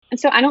And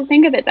so I don't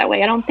think of it that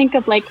way. I don't think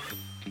of like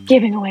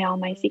giving away all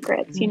my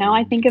secrets. I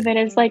Mhm. think of it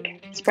as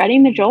like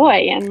spreading the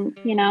joy and,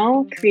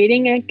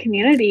 creating a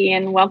community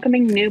and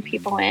welcoming new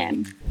people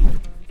in.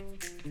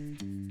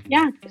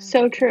 Yeah,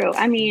 so true.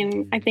 I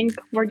mean, I think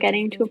we're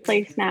getting to a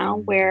place now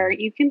where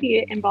you can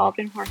be involved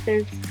in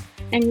horses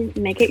and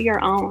make it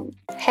your own.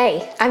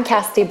 Hey, I'm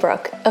Cassidy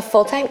Brooke, a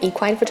full-time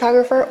equine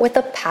photographer with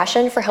a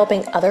passion for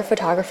helping other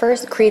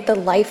photographers create the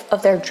life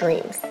of their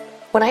dreams.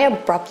 When I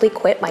abruptly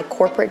quit my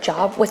corporate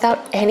job without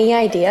any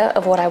idea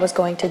of what I was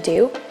going to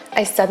do,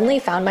 I suddenly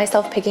found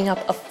myself picking up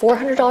a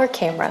 $400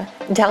 camera,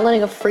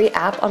 downloading a free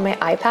app on my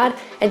iPad,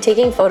 and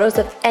taking photos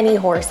of any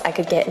horse I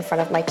could get in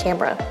front of my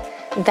camera.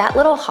 That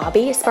little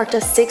hobby sparked a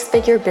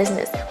 6-figure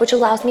business, which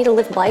allows me to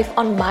live life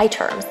on my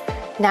terms.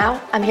 Now,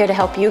 I'm here to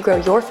help you grow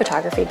your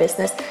photography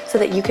business so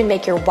that you can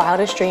make your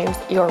wildest dreams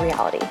your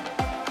reality.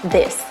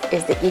 This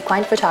is the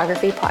Equine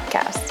Photography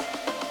Podcast.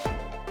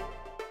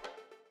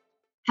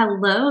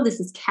 Hello, this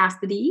is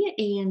Cassidy,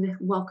 and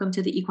welcome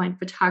to the Equine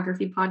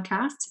Photography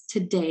Podcast.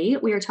 Today,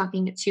 we are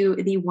talking to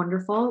the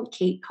wonderful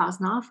Kate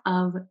Kosnoff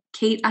of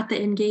Kate at the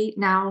Ingate,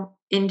 now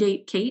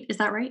Ingate Kate. Is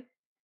that right?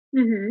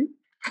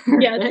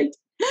 Mm-hmm. Yes, Perfect.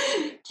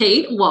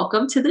 Kate,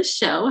 welcome to the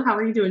show. How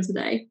are you doing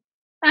today?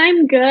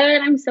 I'm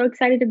good. I'm so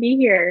excited to be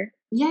here.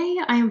 Yay,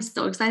 I am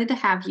so excited to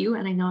have you.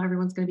 And I know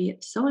everyone's going to be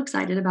so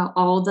excited about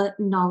all the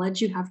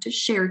knowledge you have to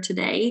share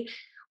today.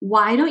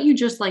 Why don't you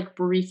just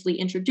briefly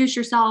introduce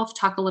yourself,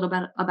 talk a little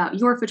bit about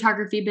your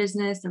photography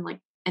business and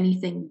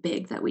anything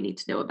big that we need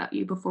to know about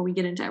you before we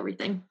get into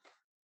everything?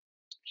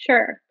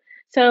 Sure.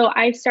 So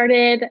I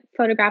started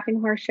photographing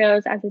horse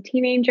shows as a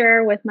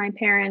teenager with my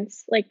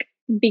parents, like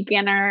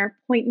beginner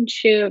point and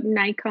shoot,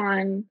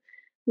 Nikon,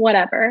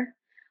 whatever.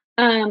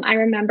 I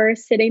remember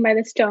sitting by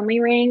the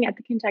Stoneleigh Ring at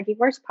the Kentucky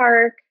Horse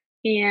Park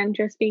and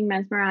just being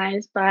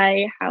mesmerized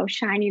by how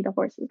shiny the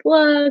horses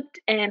looked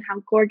and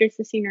how gorgeous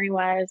the scenery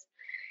was.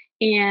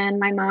 And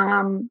my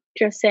mom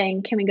just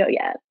saying, "Can we go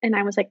yet?" And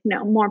I was like,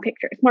 "No, more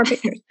pictures, more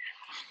pictures."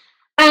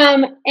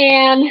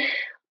 And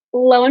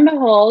lo and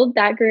behold,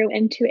 that grew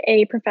into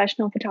a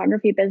professional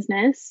photography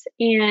business.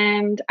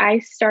 And I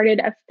started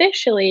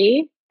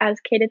officially as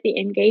Kate at the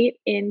Ingate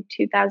in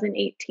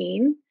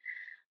 2018.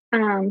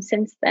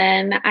 Since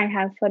then, I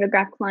have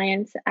photographed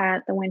clients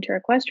at the Winter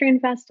Equestrian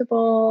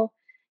Festival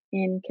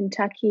in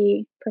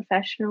Kentucky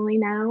professionally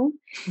now,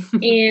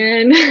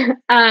 and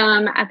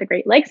at the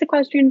Great Lakes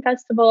Equestrian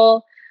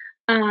Festival.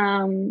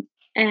 Um,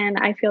 and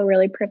I feel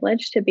really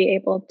privileged to be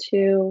able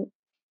to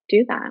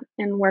do that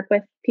and work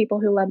with people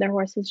who love their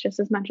horses just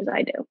as much as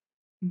I do.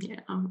 Yeah,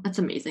 that's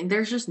amazing.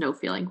 There's just no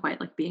feeling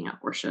quite like being at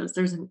horse shows.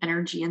 There's an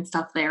energy and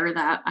stuff there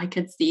that I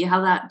could see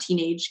how that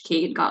teenage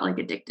Kate got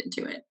addicted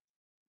to it.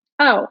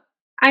 Oh,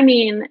 I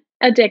mean,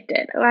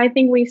 addicted. I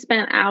think we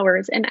spent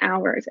hours and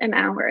hours and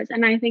hours,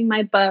 and I think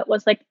my butt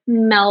was like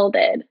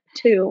melded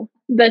to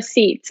the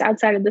seats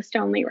outside of the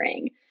Stoneleigh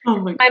Ring. Oh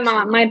my My gosh, I mom,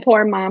 love my it.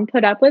 poor mom,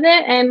 put up with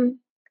it, and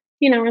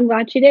I'm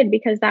glad she did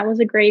because that was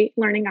a great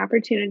learning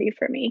opportunity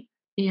for me.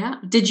 Yeah.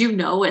 Did you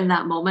know in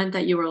that moment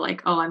that you were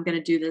like, "Oh, I'm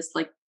gonna do this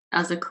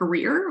as a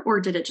career," or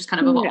did it just kind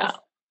of No, evolve?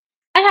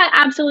 I had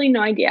absolutely no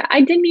idea.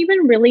 I didn't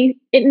even really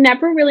it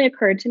never really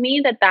occurred to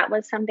me that that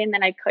was something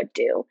that I could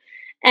do.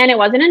 And it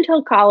wasn't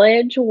until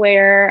college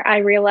where I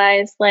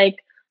realized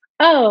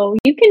oh,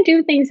 you can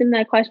do things in the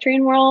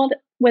equestrian world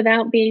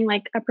without being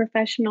like a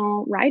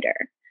professional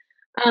rider.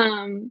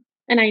 And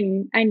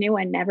I knew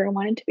I never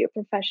wanted to be a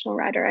professional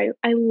rider.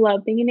 I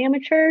love being an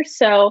amateur,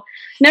 so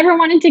never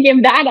wanted to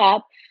give that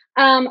up.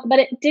 But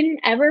it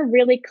didn't ever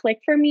really click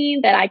for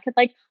me that I could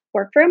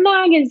work for a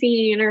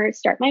magazine or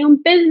start my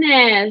own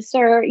business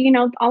or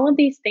all of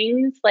these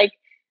things. Like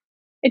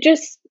it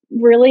just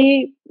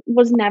really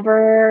was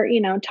never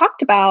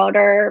talked about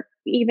or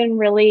even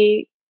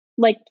really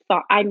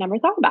thought I never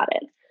thought about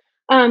it.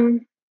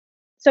 Um,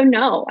 so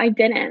no, I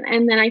didn't,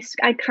 and then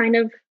I kind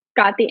of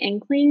got the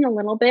inkling a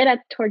little bit at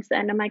towards the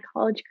end of my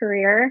college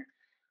career.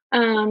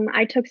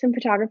 I took some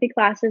photography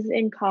classes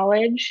in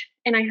college,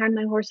 and I had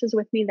my horses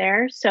with me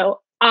there,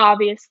 so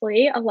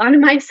obviously, a lot of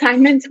my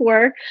assignments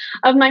were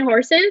of my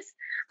horses.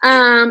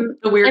 The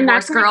weird And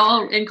that's horse when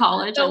girl in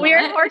college. I the love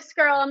weird it. horse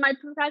girl, and my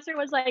professor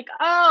was like,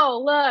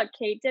 "Oh, look,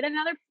 Kate did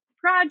another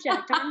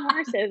project on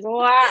horses.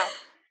 Wow."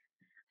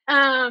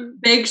 Um,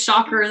 Big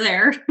shocker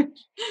there.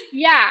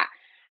 Yeah.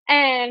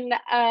 And,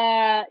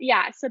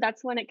 yeah, so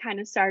that's when it kind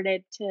of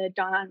started to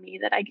dawn on me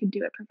that I could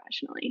do it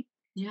professionally.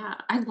 Yeah,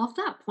 I love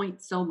that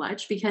point so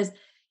much because,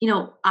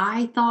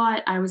 I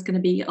thought I was going to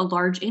be a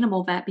large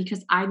animal vet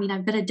because I mean,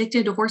 I've been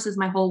addicted to horses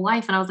my whole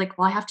life. And I was like,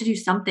 well, I have to do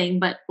something.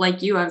 But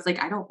like you, I was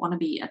like, I don't want to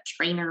be a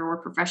trainer or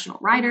a professional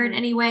rider in Mhm.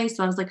 any way.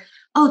 So I was like,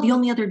 oh, the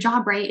only other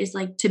job, right, is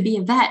to be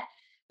a vet.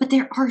 But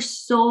there are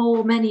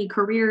so many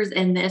careers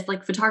in this,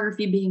 like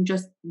photography being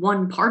just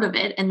one part of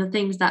it. And the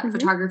things that Mhm.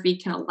 photography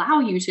can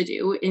allow you to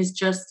do is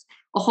just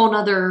a whole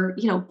nother,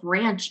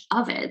 branch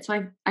of it.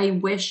 So I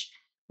wish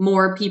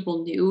more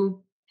people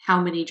knew how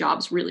many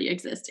jobs really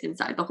exist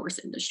inside the horse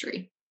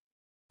industry.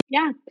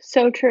 Yeah,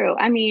 so true.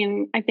 I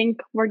mean, I think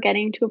we're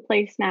getting to a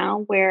place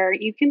now where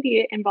you can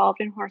be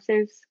involved in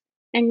horses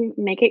and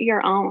make it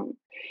your own.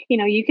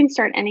 You can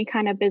start any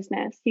kind of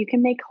business. You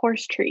can make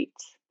horse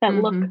treats that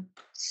look Mhm.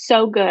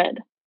 so good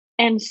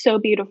and so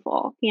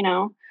beautiful.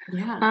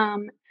 Yeah.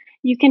 Um,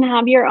 you can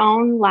have your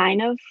own line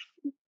of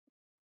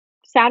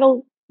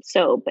saddle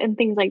soap and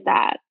things like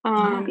that.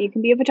 Yeah. You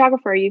can be a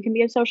photographer, you can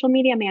be a social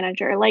media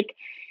manager. Like,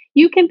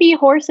 you can be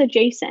horse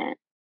adjacent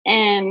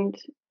and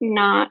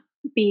not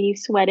be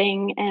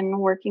sweating and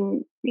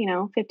working,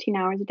 15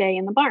 hours a day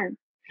in the barn.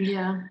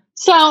 Yeah.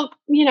 So,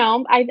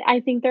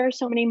 I think there are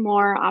so many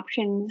more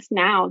options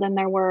now than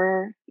there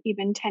were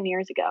even 10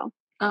 years ago.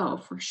 Oh,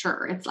 for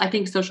sure. I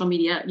think social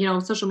media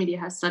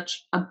has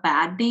such a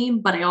bad name,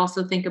 but I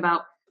also think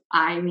about,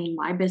 I mean,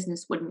 my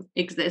business wouldn't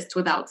exist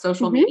without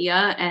social Hmm.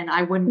 media, and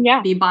I wouldn't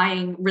Yeah. be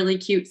buying really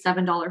cute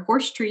 $7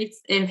 horse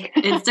treats if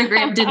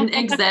Instagram didn't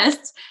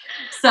exist.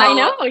 I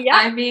know. So, Yeah.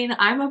 I mean,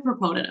 I'm a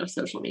proponent of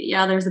social media.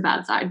 Yeah, there's a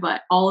bad side,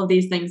 but all of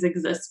these things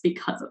exist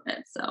because of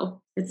it.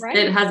 So, it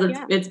Right. has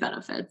Yeah. its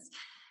benefits.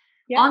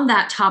 Yeah. On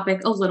that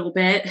topic a little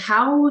bit,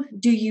 how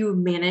do you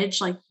manage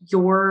like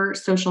your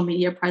social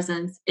media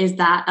presence? Is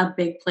that a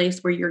big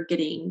place where you're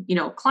getting,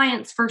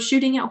 clients for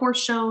shooting at horse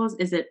shows?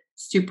 Is it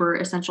super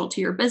essential to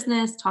your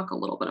business? Talk a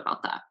little bit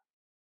about that.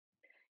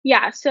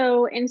 Yeah,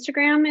 so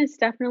Instagram is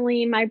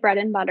definitely my bread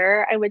and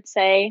butter, I would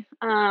say.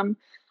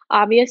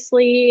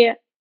 Obviously,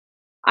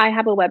 I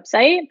have a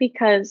website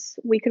because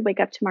we could wake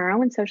up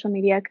tomorrow and social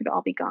media could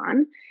all be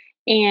gone.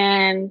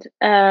 And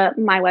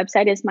my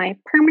website is my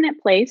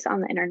permanent place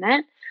on the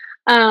internet.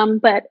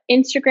 But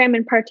Instagram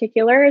in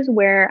particular is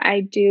where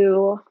I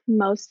do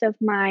most of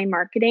my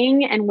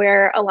marketing and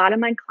where a lot of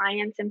my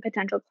clients and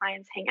potential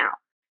clients hang out.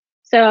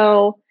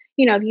 So,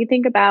 if you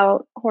think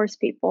about horse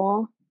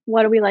people,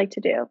 what do we like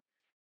to do?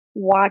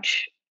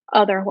 Watch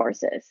other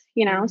horses.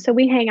 Mhm. So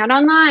we hang out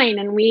online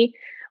and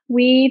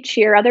we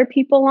cheer other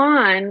people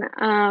on,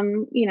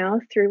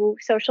 through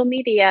social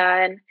media,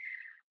 and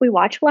we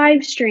watch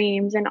live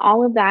streams, and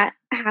all of that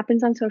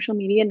happens on social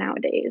media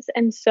nowadays.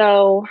 And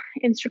so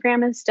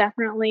Instagram is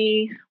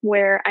definitely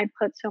where I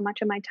put so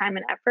much of my time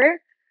and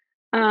effort.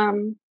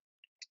 um,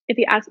 if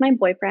you ask my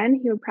boyfriend,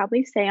 he would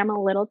probably say I'm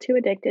a little too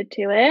addicted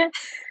to it.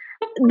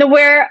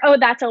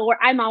 That's a word.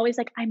 I'm always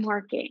like, I'm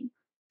working.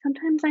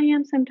 Sometimes I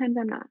am, sometimes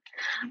I'm not.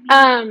 I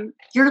mean, um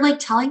you're like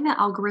telling the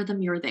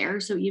algorithm you're there.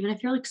 So even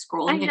if you're like I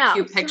scrolling at know.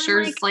 cute So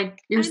pictures, like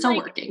you're still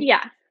working.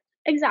 yeah,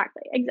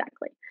 exactly,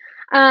 exactly.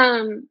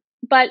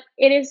 But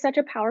it is such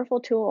a powerful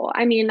tool.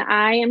 I mean,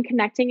 I am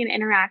connecting and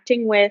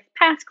interacting with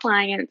past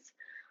clients,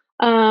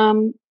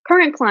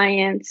 current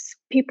clients,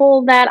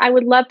 people that I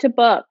would love to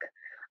book.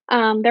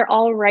 They're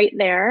all right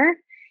there.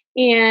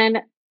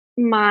 And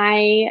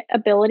my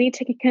ability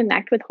to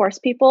connect with horse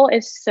people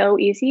is so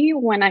easy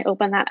when I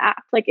open that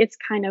app. Like, it's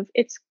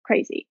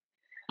crazy.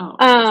 Oh,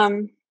 it is.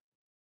 Um,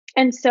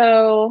 and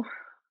so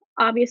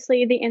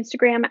obviously the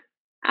Instagram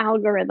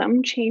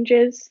algorithm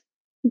changes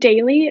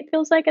daily, it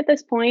feels like at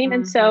this point.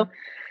 And so Mhm.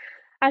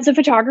 as a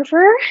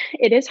photographer,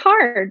 it is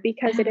hard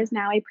because it Yeah. is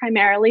now a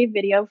primarily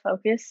video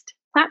focused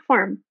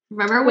platform,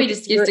 Remember we which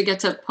just used to get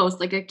to post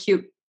like a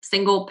cute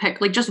single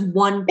pic, like just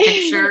one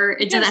picture.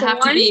 It didn't just have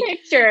to one be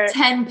picture.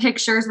 10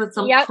 pictures with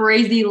some Yep.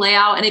 crazy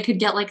layout and it could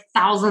get like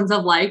thousands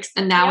of likes.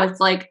 And now Yep. it's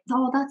like,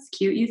 oh, that's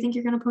cute. You think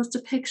you're going to post a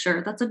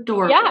picture. That's Yeah.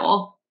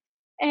 adorable.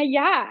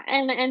 Yeah.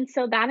 And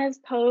so that has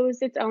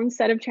posed its own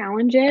set of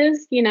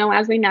challenges,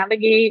 as we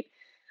navigate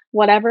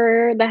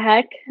whatever the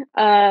heck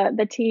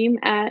the team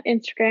at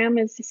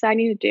Instagram is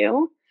deciding to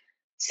do.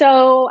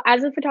 So,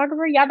 as a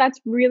photographer, yeah, that's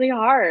really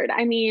hard.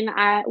 I mean,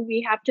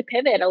 we have to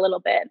pivot a little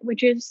bit,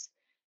 which is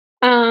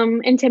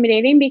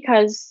intimidating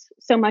because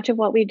so much of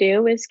what we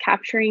do is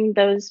capturing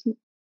those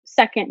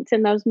seconds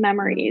and those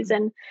memories. Mhm.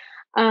 And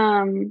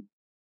um,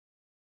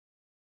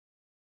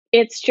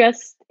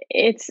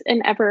 it's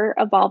an ever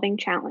evolving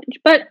challenge,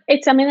 but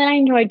it's something that I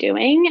enjoy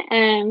doing.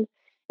 And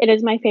it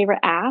is my favorite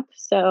app.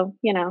 So,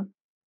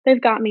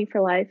 they've got me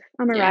for life.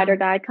 I'm a ride Yeah, or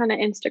die kind of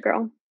Insta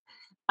girl.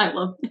 I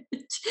love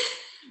it.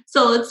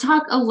 So let's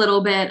talk a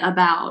little bit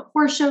about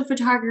horse show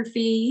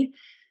photography.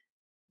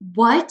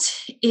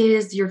 What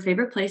is your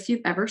favorite place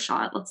you've ever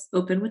shot? Let's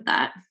open with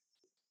that.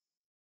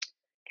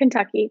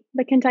 Kentucky.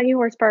 The Kentucky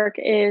Horse Park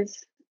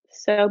is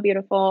so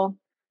beautiful.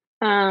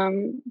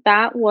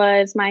 That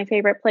was my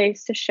favorite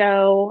place to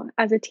show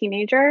as a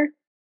teenager.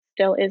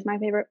 Still is my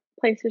favorite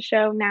place to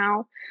show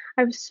now.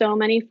 I have so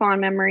many fond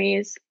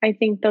memories. I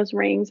think those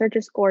rings are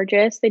just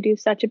gorgeous. They do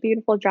such a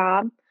beautiful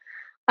job.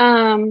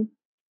 Um,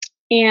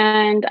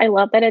 and I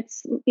love that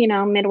it's,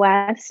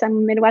 Midwest. I'm a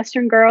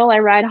Midwestern girl. I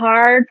ride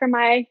hard for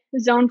my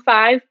zone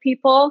 5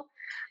 people.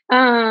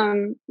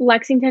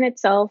 Lexington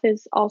itself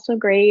is also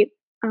great.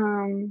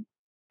 And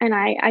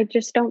I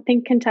just don't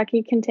think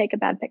Kentucky can take a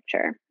bad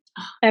picture.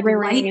 The Every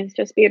ring light is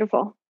just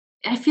beautiful.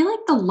 I feel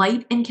like the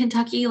light in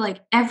Kentucky, like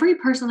every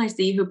person I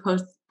see who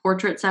posts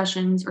portrait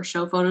sessions or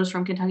show photos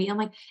from Kentucky. I'm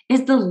like,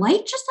 is the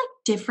light just like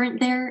different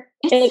there?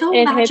 It's It so it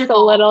hits a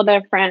magical. little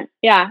different.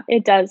 Yeah,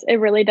 it does. It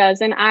really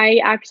does. And I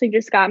actually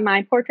just got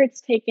my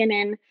portraits taken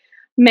in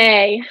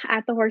May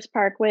at the horse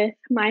park with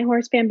my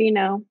horse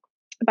Bambino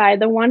by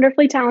the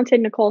wonderfully talented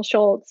Nicole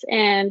Schultz.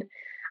 And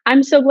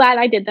I'm so glad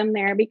I did them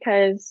there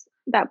because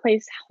that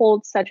place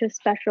holds such a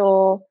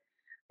special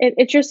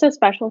it's just so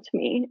special to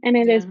me and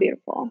it is Yeah.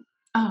 beautiful.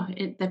 Oh,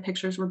 the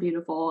pictures were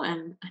beautiful,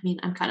 and I mean,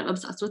 I'm kind of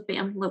obsessed with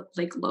Bam.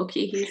 Like low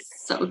key, he's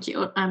so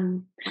cute.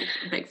 I'm like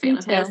a big fan Me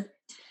of his. too.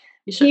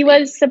 You should He be.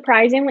 was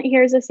surprisingly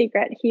here's a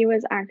secret. He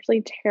was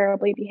actually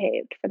terribly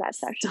behaved for that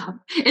Stop. session.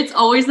 It's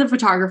always the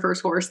photographer's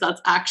horse that's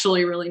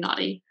actually really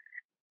naughty.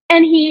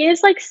 And he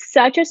is, like,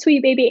 such a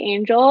sweet baby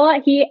angel.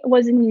 He's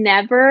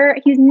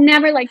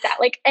never like that,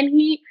 like and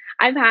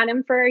I've had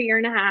him for a year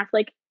and a half,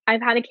 like,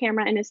 I've had a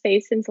camera in his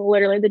face since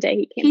literally the day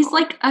he came He's home.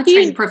 like a He's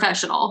trained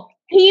professional.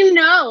 he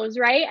knows,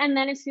 right? And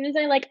then as soon as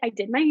I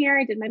did my hair,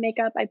 I did my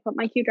makeup, I put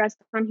my cute dress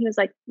on, he was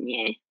like,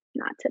 "Nah,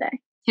 not today."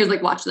 He was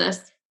like, "Watch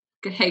this.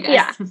 Hey guys,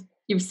 Yeah,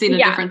 you've seen a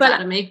yeah, different but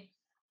side of me."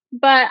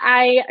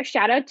 I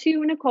shout out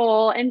to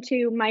Nicole and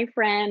to my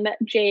friend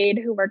Jade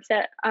who works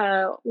at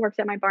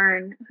my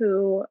barn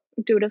who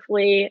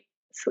dutifully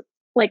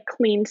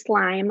cleaned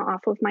slime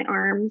off of my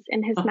arms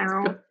and his Oh,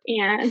 mouth good.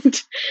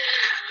 and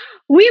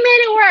we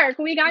made it work.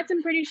 We got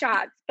some pretty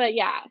shots. But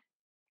yeah,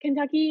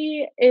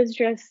 Kentucky is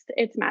just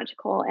it's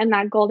magical and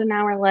that golden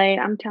hour light,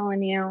 I'm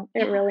telling you,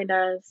 it Yeah, really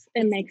does.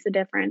 It it's makes a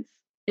difference.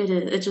 it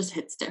is. It just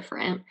hits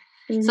different.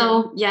 Mhm.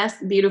 So,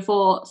 yes,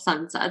 beautiful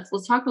sunsets.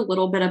 Let's talk a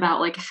little bit about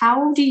like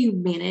how do you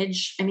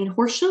manage? I mean,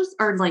 horse shows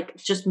are like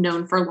just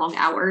known for long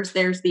hours.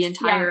 There's the Yeah.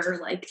 entire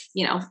like,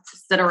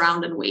 sit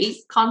around and wait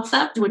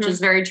concept, which Mhm. is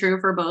very true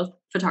for both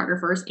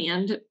photographers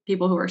and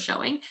people who are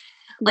showing.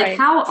 Like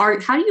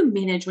Right. how do you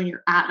manage when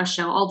you're at a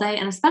show all day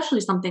and especially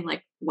something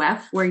like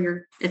WEF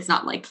where it's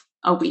not like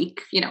a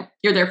week,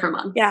 you're there for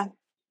months. Yeah.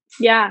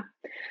 Yeah.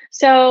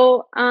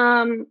 So,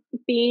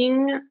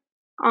 being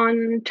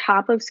on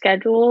top of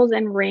schedules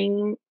and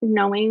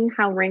knowing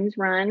how rings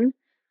run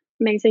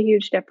makes a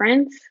huge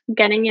difference.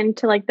 Getting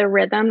into like the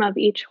rhythm of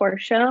each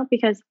horse show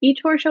because each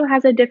horse show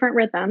has a different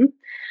rhythm,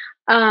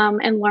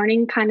 and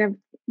learning kind of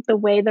the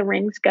way the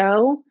rings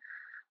go.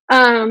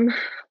 Um,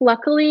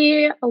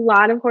 Luckily, a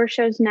lot of horse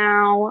shows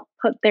now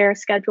put their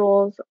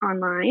schedules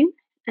online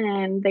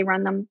and they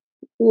run them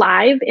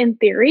live in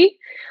theory.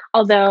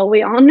 Although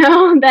we all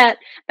know that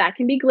that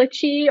can be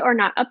glitchy or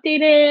not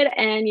updated,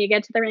 and you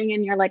get to the ring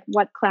and you're like,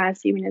 "What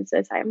class even is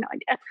this? I have no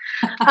idea."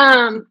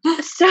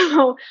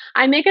 So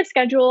I make a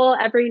schedule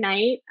every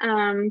night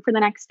for the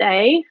next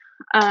day.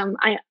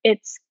 I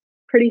it's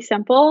pretty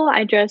simple.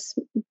 I just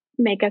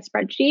make a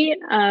spreadsheet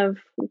of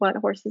what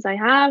horses I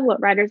have,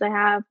 what riders I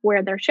have,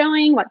 where they're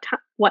showing,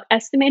 what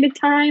estimated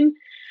time,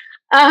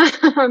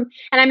 and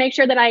I make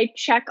sure that I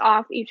check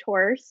off each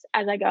horse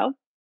as I go.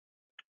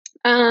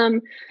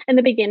 Um, in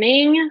the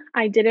beginning,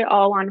 I did it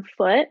all on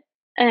foot,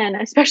 and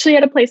especially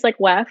at a place like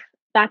WEF,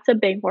 that's a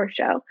big horse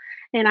show.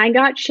 And I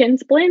got shin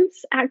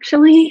splints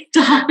actually.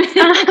 Stop it.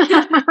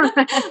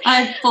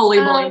 I fully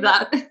believe um,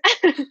 that.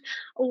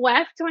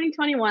 WEF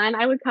 2021,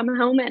 I would come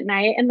home at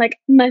night and like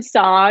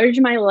massage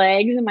my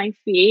legs and my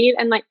feet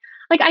and like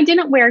I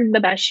didn't wear the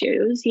best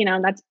shoes,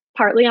 that's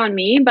partly on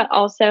me, but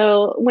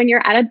also when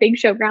you're at a big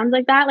showgrounds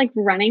like that, like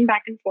running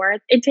back and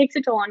forth, it takes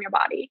a toll on your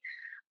body.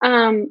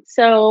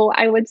 So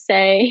I would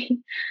say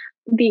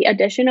the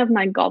addition of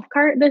my golf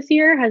cart this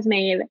year has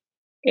made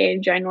a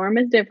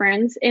ginormous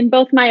difference in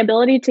both my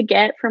ability to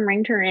get from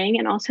ring to ring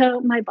and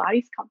also my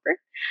body's comfort.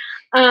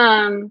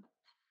 Um,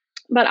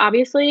 but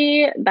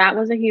obviously that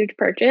was a huge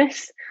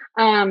purchase.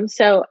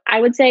 So I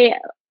would say,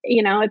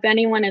 if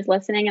anyone is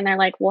listening and they're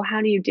like, well,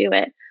 how do you do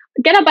it?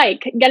 Get a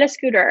bike, get a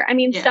scooter. I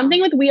mean, Yeah. something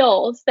with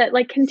wheels that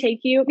like can take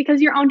you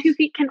because your own 2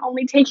 feet can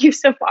only take you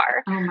so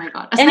far. Oh my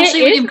God. And it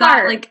Especially when is you've got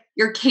hard. like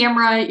your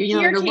camera,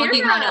 Your you're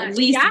looking around camera. at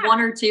least Yeah. one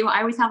or two.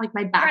 I always have like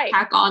my Right.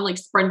 backpack on, like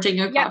sprinting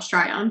Yep. across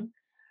Tryon.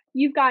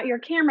 You've got your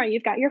camera,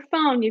 you've got your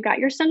phone, you've got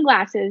your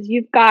sunglasses,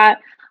 you've got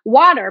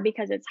water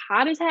because it's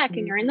hot as heck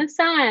and you're in the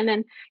sun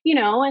and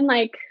and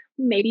like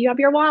maybe you have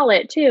your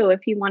wallet too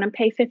if you want to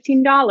pay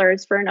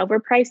 $15 for an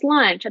overpriced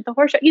lunch at the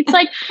horse show. It's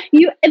like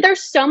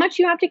there's so much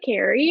you have to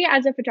carry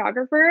as a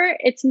photographer.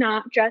 It's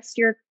not just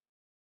your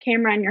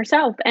camera and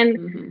yourself.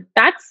 And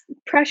that's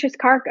precious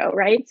cargo,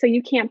 right? So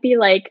you can't be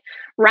like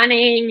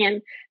running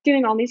and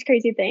doing all these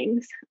crazy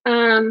things.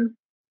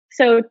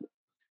 So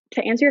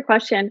to answer your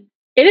question,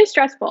 it is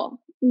stressful.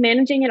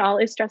 Managing it all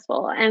is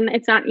stressful and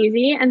it's not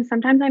easy. And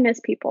sometimes I miss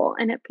people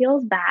and it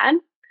feels bad.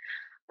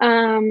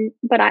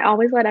 But I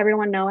always let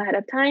everyone know ahead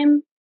of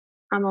time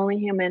I'm only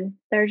human.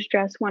 There's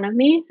just one of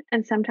me.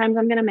 And sometimes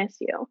I'm going to miss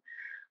you.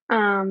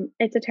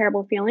 It's a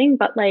terrible feeling,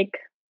 but like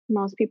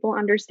most people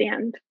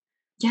understand.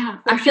 Yeah.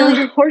 I feel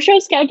like Horse show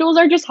schedules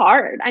are just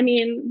hard. I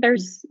mean,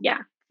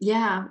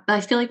 Yeah,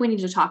 I feel like we need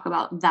to talk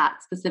about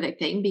that specific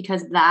thing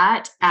because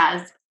that,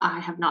 as I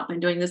have not been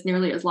doing this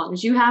nearly as long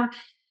as you have,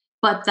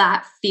 But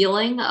that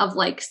feeling of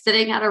like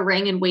sitting at a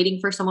ring and waiting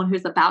for someone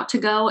who's about to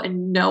go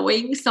and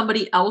knowing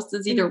somebody else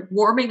is either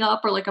warming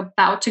up or like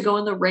about to go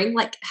in the ring,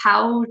 like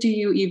how do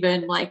you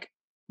even like,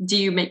 do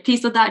you make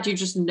peace with that? Do you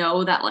just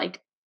know that like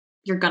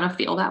you're gonna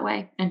feel that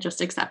way and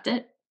just accept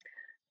it?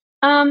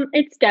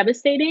 It's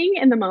devastating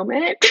in the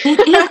moment.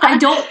 It is. I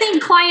don't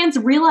think clients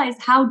realize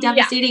how Yeah,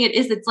 devastating it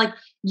is. It's like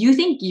you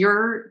think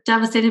you're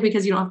devastated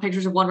because you don't have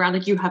pictures of one round.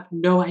 Like you have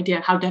no idea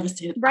how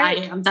devastated I right,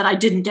 am that I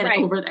didn't get it right,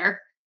 over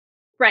there.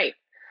 right.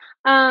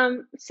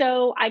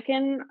 So I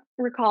can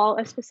recall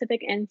a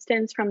specific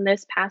instance from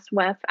this past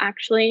WEF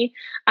actually.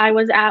 I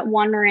was at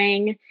one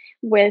ring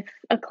with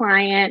a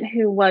client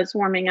who was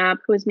warming up,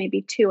 who was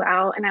maybe 2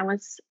 out, and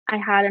I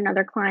had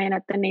another client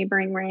at the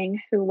neighboring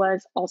ring who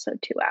was also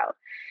 2 out.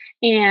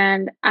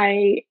 And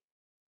I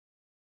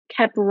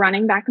kept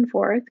running back and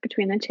forth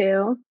between the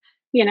 2,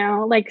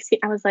 like, see,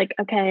 I was like,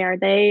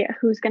 "Okay,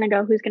 who's gonna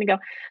go? Who's gonna go?"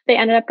 They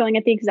ended up going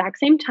at the exact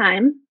same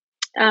time.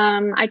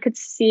 I could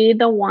see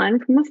the one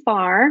from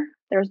afar.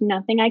 There was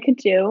nothing I could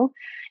do.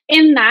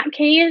 In that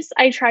case,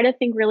 I try to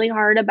think really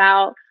hard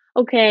about,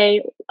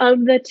 okay,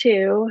 of the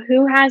 2,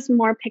 who has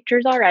more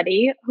pictures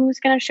already? Who's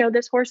gonna show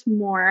this horse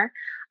more?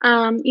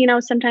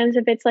 Sometimes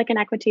if it's like an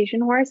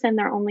equitation horse and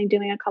they're only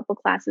doing a couple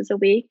classes a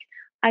week,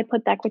 I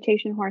put the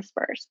equitation horse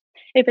first.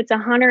 If it's a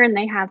hunter and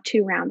they have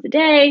 2 rounds a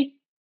day,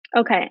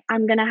 okay,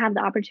 I'm gonna have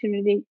the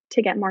opportunity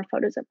to get more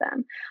photos of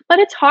them. But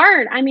it's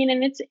hard. I mean,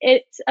 and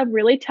it's a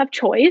really tough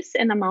choice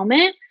in the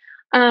moment.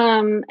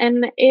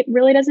 And it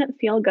really doesn't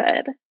feel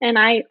good. And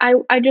I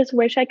just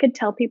wish I could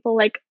tell people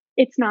like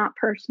it's not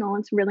personal.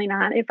 It's really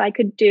not. If I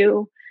could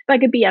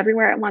be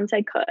everywhere at once,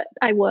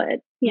 I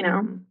would.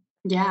 Mhm.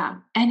 Yeah.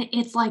 And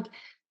it's like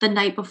the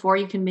night before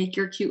you can make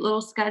your cute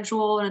little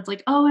schedule and it's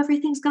like, oh,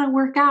 everything's going to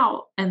work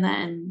out. And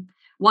then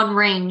one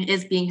ring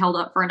is being held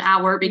up for an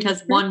hour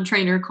because Mhm. one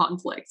trainer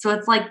conflict. So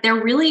it's like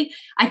they're really,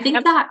 I think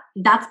Yep. that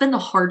that's been the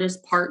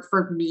hardest part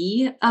for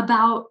me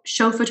about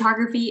show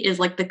photography is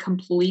like the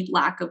complete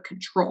lack of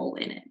control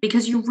in it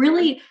because you Mhm.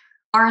 really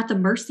are at the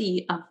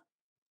mercy of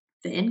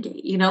the end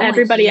gate, like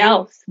Everybody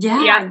else. Yep.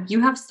 yeah, you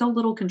have so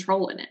little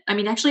control in it. I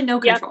mean, actually no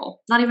Yep.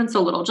 control, not even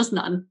so little, just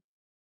none.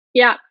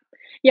 Yeah.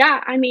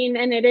 Yeah, I mean,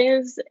 and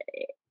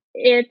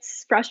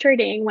it's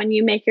frustrating when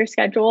you make your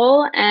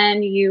schedule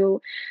and you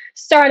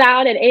start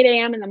out at 8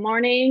 a.m. in the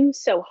morning,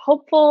 so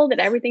hopeful that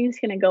everything's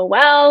gonna go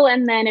well,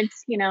 and then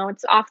it's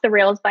off the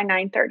rails by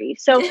 9:30.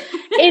 So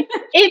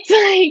it's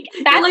like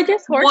You're that's like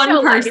just horse one show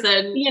life,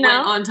 person you went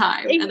know? on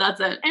time Ex and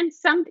that's it.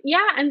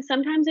 and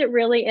sometimes it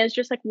really is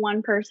just like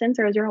one person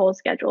throws your whole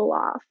schedule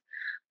off.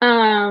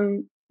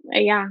 Um,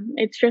 yeah,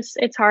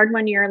 it's hard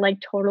when you're like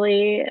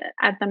totally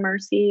at the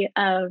mercy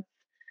of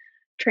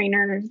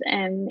trainers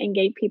and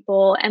gate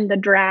people and the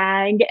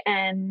drag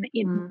and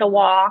the Mhm.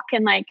 walk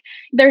and like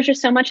there's just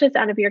so much that's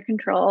out of your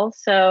control.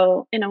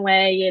 So in a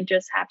way, you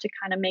just have to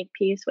kind of make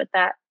peace with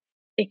that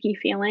icky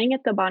feeling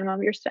at the bottom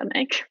of your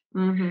stomach.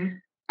 Mhm.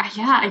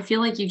 Yeah, I feel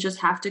like you just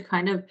have to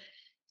kind of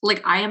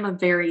like I am a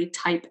very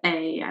type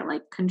A. I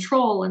like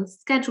control and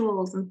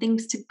schedules and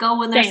things to go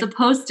when they're Same.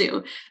 supposed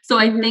to. So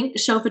I Hmm. think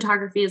show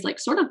photography is like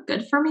sort of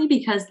good for me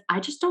because I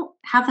just don't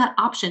have that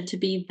option to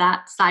be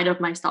that side of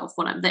myself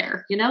when I'm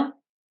there, you know?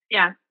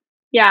 Yeah.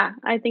 Yeah,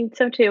 I think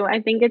so too. I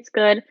think it's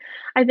good.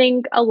 I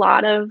think a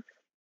lot of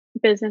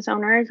business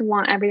owners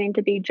want everything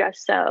to be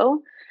just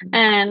so. Mhm.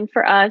 And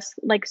for us,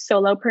 like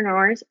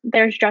solopreneurs,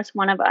 there's just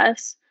one of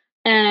us.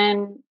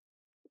 And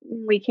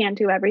we can't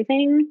do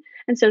everything.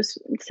 And so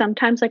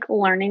sometimes like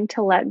learning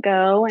to let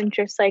go and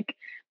just like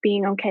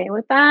being okay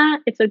with that,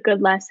 it's a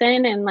good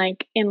lesson in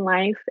like in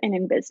life and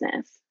in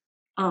business.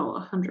 Oh,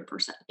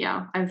 100%.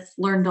 Yeah. I've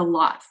learned a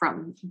lot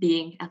from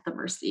being at the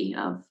mercy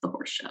of the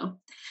horse show. So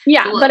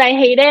Yeah, but look, I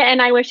hate it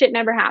and I wish it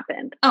never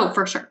happened. oh,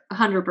 for sure.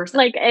 100%.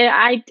 Like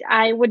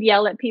I would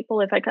yell at people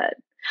if I could.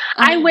 Oh,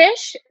 I yeah.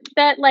 wish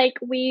that like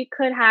we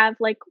could have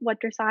like what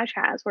dressage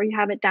has where you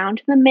have it down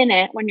to the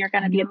minute when you're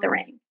going I to be at the know.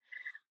 ring.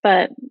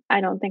 But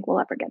I don't think we'll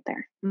ever get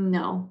there.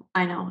 No,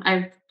 I know.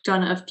 I've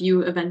done a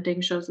few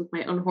eventing shows with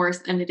my own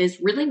horse, and it is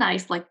really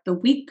nice, like the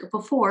week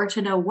before,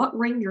 to know what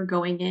ring you're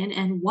going in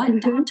and what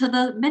down Mhm. to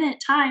the minute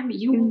time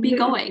you will be Mhm.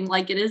 going.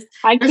 Like it is,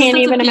 I there's a can't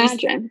sense of even peace.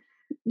 imagine.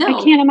 I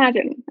No, can't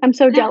imagine. I'm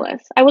so no.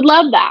 jealous. I would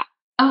love that.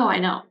 Oh, I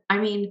know. I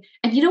mean,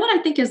 and you know what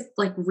I think is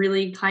like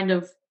really kind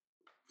of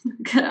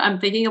I'm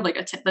thinking of like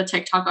the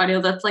TikTok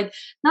audio that's like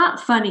not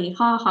funny,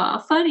 haha,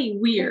 funny,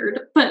 weird.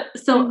 Mhm, But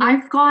so mhm.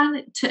 I've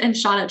gone to and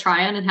shot at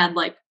Tryon and had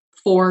like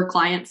 4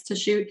 clients to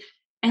shoot.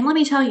 And let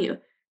me tell you,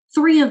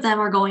 3 of them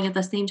are going at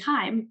the same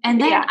time. And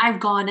then Yeah, I've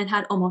gone and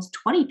had almost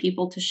 20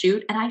 people to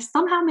shoot. And I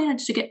somehow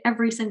managed to get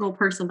every single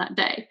person that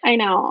day. I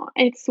know.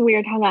 It's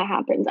weird how that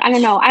happens. I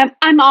don't know.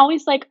 I'm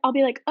always like, I'll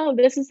be like, "Oh,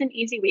 this is an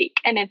easy week,"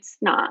 and it's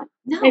not.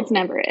 It's No,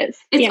 never is,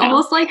 it's you know?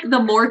 almost like the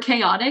more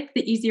chaotic,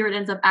 the easier it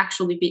ends up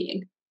actually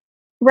being.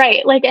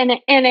 Right, like, and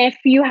if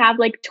you have,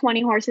 like,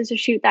 20 horses to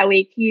shoot that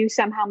week, you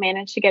somehow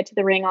manage to get to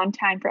the ring on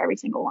time for every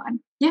single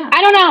one. Yeah.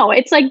 I don't know.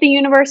 It's like the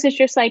universe is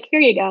just like, "Here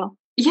you go."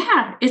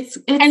 Yeah. It's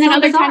And then so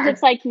other times bizarre.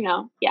 it's like,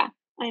 "No." Yeah,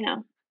 I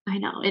know. I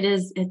know it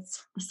is.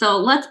 It's so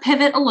let's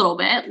pivot a little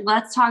bit.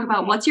 Let's talk about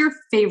Okay. what's your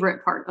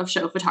favorite part of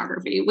show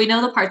photography? We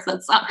know the parts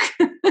that suck.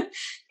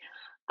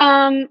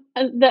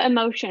 The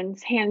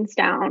emotions, hands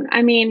down.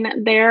 I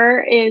mean,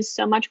 there is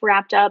so much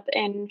wrapped up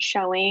in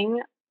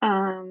showing,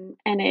 and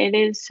it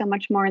is so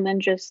much more than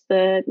just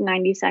the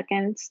 90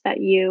 seconds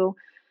that you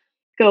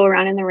go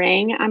around in the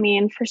ring. I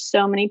mean, for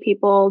so many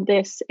people,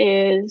 this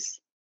is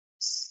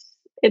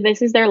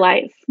their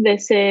life.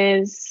 This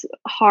is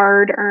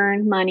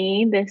hard-earned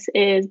money. This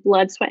is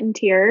blood, sweat, and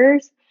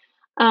tears.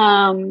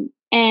 And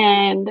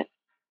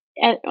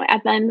at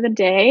the end of the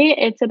day,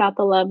 it's about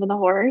the love of the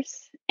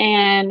horse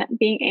and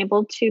being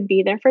able to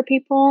be there for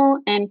people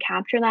and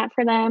capture that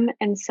for them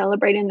and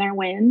celebrating their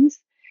wins.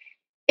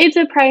 It's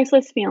a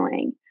priceless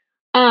feeling.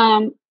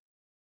 Um,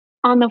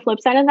 on the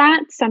flip side of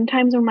that,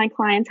 sometimes when my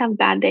clients have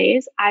bad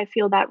days, I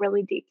feel that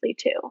really deeply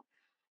too.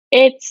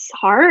 It's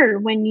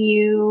hard when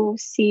you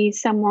see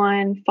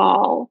someone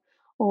fall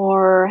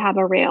or have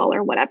a rail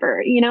or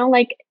whatever,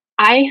 like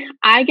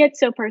I get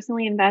so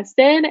personally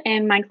invested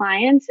in my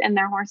clients and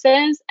their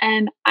horses,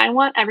 and I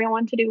want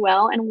everyone to do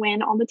well and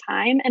win all the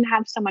time and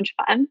have so much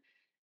fun,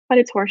 but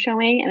it's horse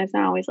showing and it's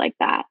not always like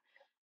that.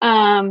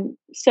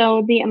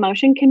 So the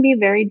emotion can be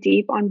very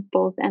deep on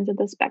both ends of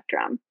the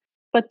spectrum.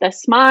 But the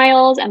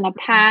smiles and the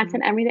pats Mhm.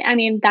 and everything, I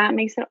mean, that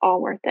makes it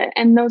all worth it.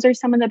 And those are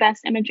some of the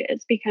best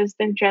images because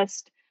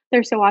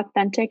they're so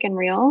authentic and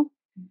real.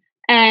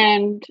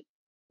 And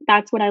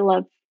that's what I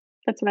love.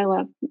 That's what I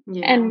love.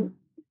 Yeah. And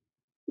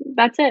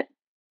that's it.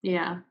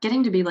 Yeah,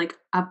 getting to be, like,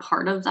 a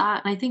part of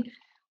that, and I think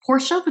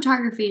horse show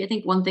photography, I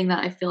think one thing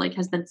that I feel like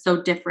has been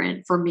so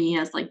different for me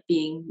as, like,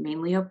 being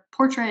mainly a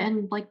portrait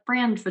and, like,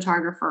 brand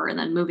photographer and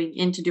then moving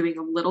into doing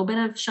a little bit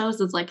of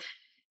shows is, like,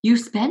 you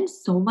spend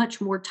so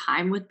much more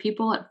time with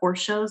people at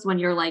horse shows when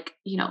you're, like,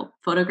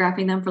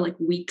 photographing them for, like,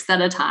 weeks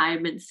at a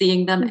time and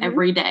seeing them Mhm.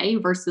 every day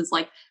versus,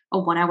 like, a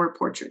one-hour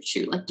portrait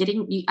shoot. Like,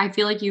 I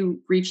feel like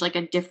you reach, like,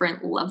 a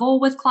different level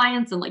with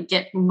clients and, like,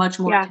 get much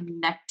more Yeah.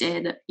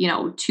 connected,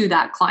 to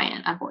that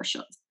client at horse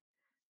shows.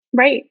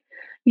 Right.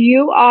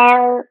 You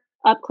are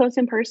up close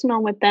and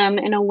personal with them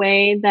in a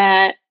way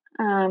that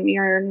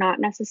you're not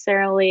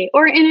necessarily,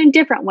 or in a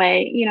different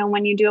way.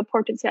 When you do a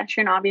portrait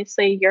session,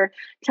 obviously you're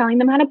telling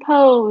them how to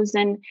pose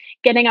and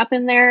getting up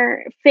in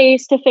their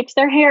face to fix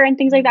their hair and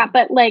things like that. Mhm.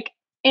 But like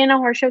in a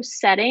horse show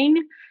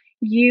setting,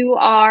 you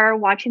are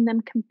watching them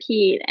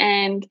compete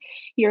and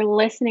you're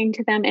listening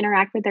to them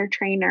interact with their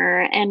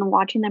trainer and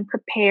watching them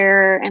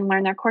prepare and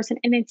learn their course.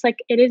 And it's like,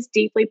 it is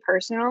deeply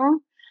personal.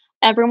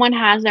 Everyone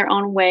has their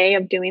own way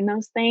of doing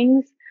those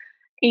things,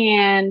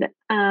 and,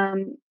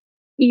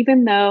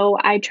 even though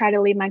I try to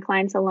leave my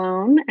clients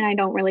alone and I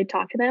don't really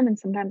talk to them, and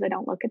sometimes I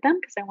don't look at them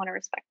because I wanna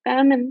respect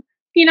them and,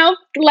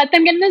 let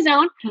them get in the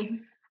zone, Mhm.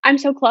 I'm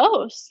so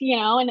close,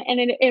 and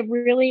it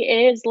really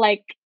is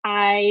like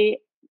I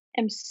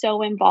am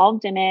so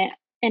involved in it,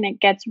 and it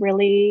gets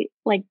really,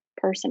 like,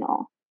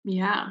 personal.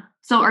 Yeah.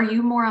 So are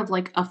you more of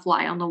like a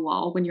fly on the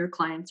wall when your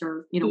clients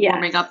are, warming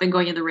Yes. up and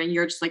going in the ring,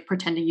 you're just like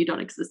pretending you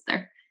don't exist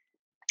there?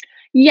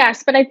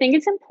 Yes, but I think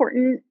it's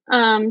important,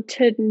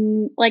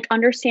 to like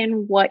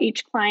understand what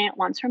each client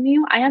wants from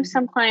you. I have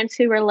some Mhm. clients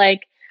who are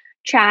like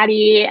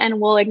chatty and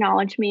will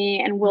acknowledge me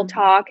and will Mhm.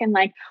 talk and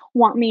like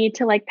want me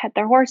to like pet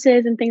their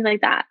horses and things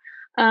like that.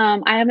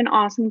 I have an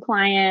awesome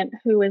client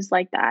who is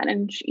like that,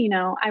 and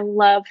I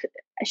love.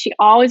 She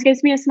always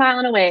gives me a smile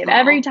and a wave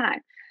every Oh.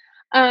 time.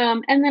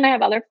 And then I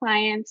have other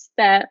clients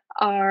that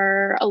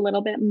are a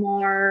little bit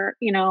more,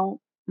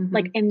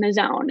 like Mhm. in the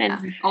zone,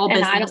 and Yeah. All I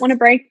don't want to business.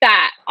 break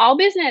that. All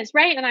business,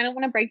 right? And I don't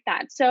want to break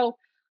that. So,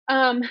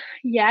 um,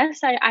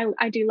 yes,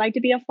 I do like to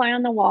be a fly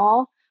on the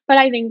wall, but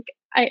I think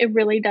it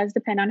really does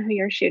depend on who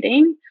you're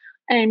shooting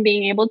and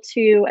being able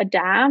to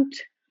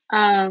adapt.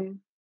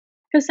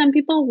 Because some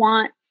people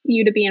want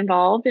you to be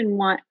involved and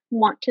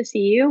want to see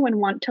you and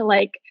want to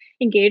like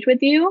engage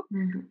with you,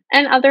 Mhm.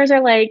 and others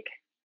are like,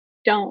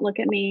 don't look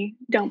at me,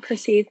 don't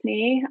perceive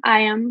me. I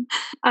am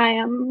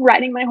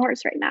riding my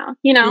horse right now,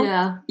 you know?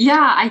 Yeah.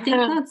 Yeah, I think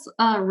Um, that's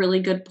a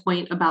really good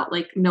point about,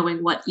 like,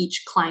 knowing what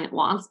each client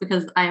wants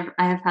because I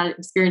have had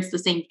experienced the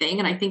same thing,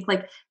 and I think,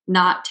 like,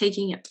 not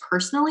taking it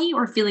personally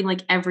or feeling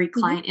like every mhm.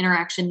 client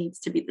interaction needs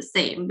to be the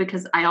same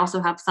because I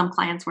also have some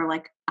clients where,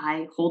 like,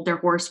 I hold their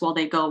horse while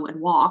they go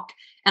and walk,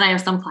 and I have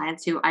some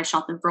clients who I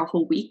shot them for a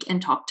whole week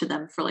and talked to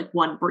them for, like,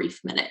 1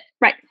 brief minute.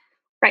 Right,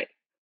 right.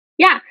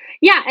 Yeah,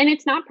 yeah, and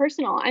it's not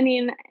personal. I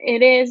mean,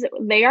 it is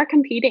they are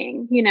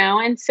competing,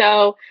 and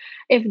so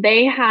if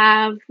they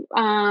have,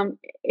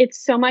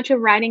 it's so much of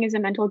riding is a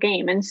mental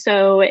game, and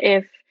so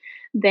if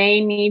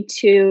they need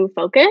to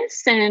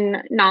focus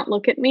and not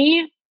look at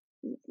me,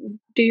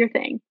 do your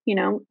thing,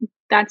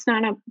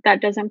 that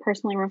doesn't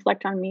personally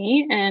reflect on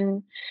me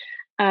and,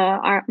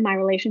 my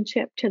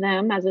relationship to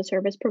them as a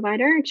service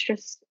provider. It's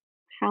just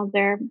how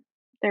they're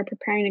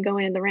preparing to go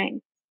into the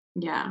ring.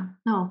 Yeah.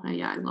 No,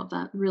 yeah, I love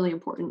that. Really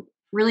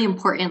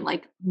important,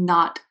 like,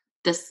 not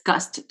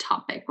discussed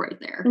topic right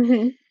there.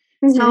 Mhm.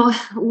 Mhm.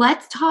 So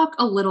let's talk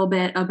a little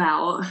bit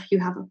about you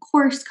have a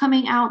course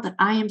coming out that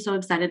I am so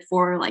excited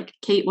for. Like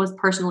Kate was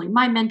personally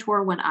my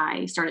mentor when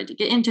I started to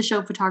get into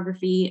show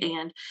photography,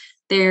 and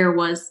there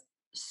was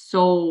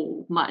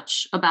so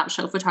much about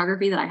show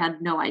photography that I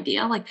had no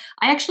idea. Like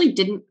I actually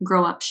didn't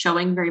grow up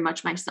showing very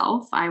much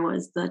myself. I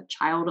was the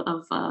child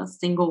of a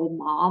single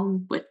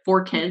mom with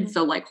 4 kids, Mhm.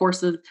 so like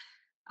horses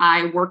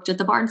I worked at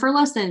the barn for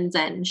lessons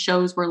and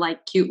shows were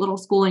like cute little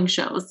schooling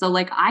shows. So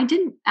like I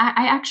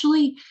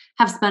actually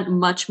have spent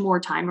much more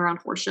time around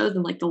horse shows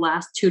in like the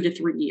last 2 to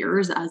 3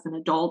 years as an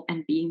adult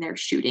and being there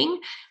shooting.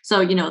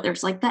 So,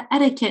 there's like the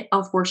etiquette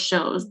of horse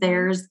shows. Mhm.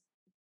 There's,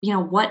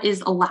 what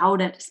is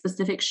allowed at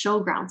specific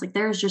showgrounds. Like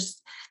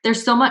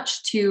there's so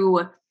much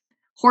to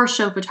horse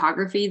show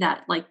photography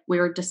that like we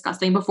were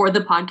discussing before the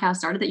podcast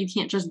started that you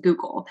can't just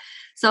Google.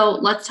 So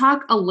let's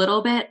talk a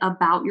little bit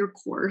about your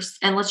course,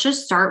 and let's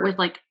just start with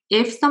like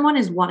if someone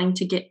is wanting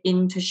to get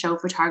into show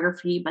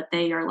photography, but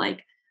they are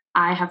like,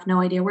 I have no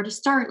idea where to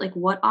start. Like,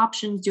 what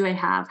options do I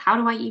have? How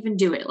do I even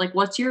do it? Like,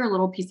 what's your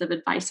little piece of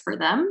advice for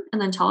them?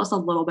 And then tell us a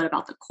little bit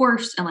about the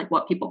course and like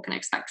what people can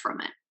expect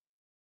from it.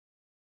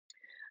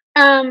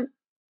 Um,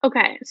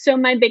 okay, so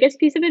my biggest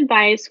piece of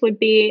advice would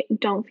be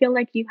don't feel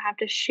like you have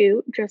to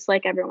shoot just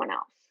like everyone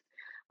else.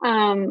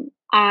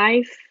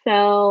 I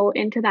fell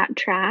into that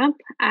trap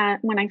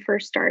when I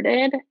first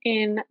started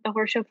in the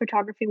horse show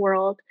photography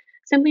world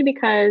simply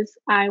because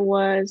I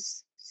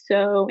was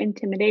so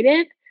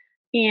intimidated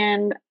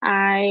and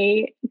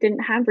I didn't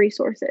have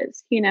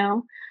resources.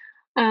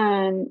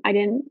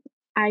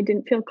 I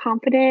didn't feel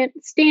confident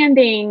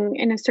standing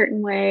in a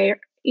certain way,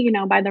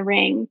 by the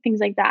ring, things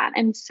like that.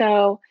 And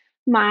so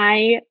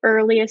my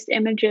earliest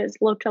images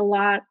looked a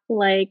lot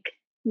like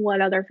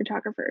what other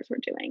photographers were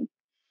doing.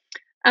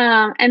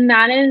 And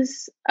that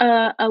is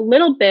a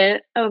little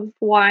bit of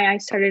why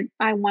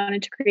I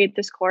wanted to create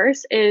this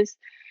course is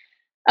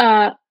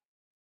uh,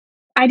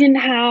 I didn't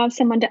have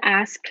someone to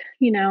ask,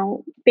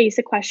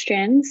 basic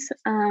questions.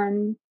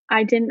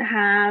 I didn't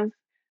have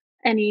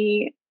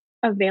any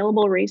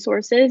available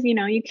resources.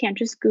 You can't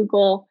just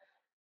Google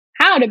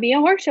how to be a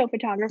horse show Yeah.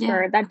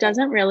 photographer. That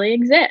doesn't really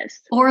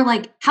exist. Or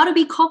like how to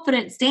be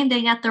confident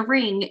standing at the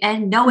ring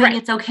and knowing Right.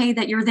 it's okay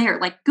that you're there.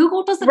 Like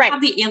Google doesn't Right.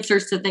 have the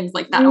answers to things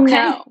like that. Okay.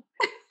 No.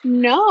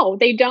 No,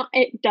 they don't.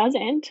 It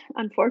doesn't,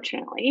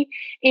 unfortunately.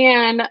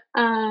 And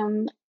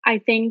I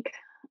think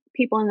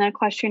people in the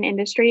equestrian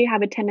industry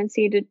have a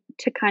tendency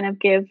to kind of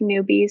give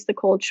newbies the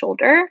cold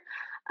shoulder.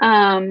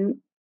 Um,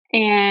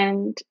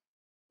 and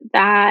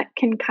that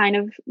can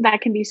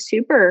be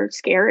super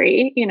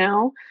scary.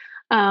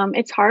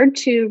 It's hard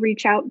to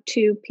reach out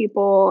to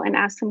people and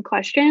ask them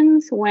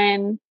questions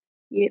when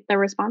the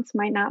response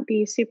might not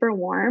be super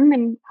warm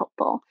and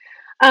helpful.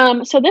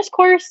 So this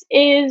course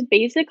is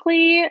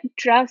basically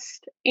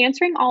just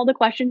answering all the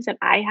questions that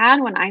I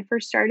had when I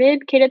first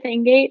started Kate at the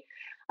Ingate.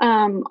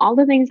 All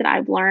the things that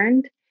I've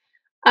learned.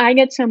 I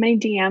get so many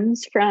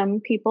DMs from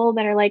people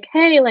that are like,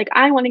 "Hey, like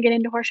I want to get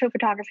into horse show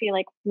photography.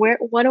 Like,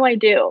 what do I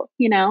do?"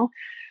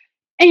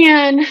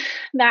 And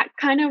that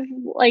kind of,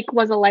 like,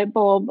 was a light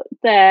bulb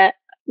that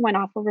went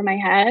off over my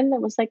head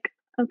that was like,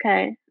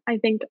 "Okay, I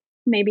think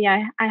maybe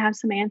I have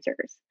some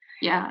answers."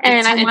 Yeah,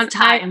 And it's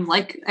time.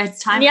 Like it's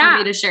time for me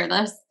yeah, to share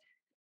this.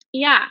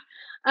 yeah.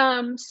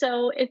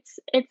 So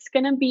it's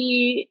gonna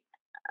be,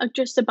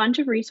 just a bunch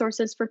of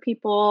resources for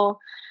people,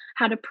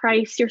 how to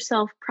price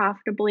yourself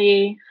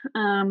profitably,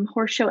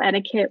 horse show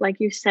etiquette, like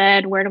you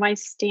said, where do I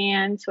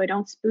stand so I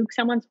don't spook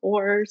someone's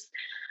horse,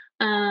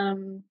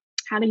 um,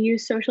 how to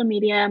use social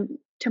media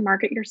to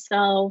market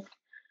yourself,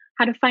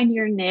 how to find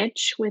your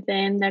niche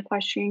within the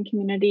equestrian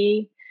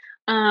community.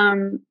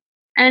 Um,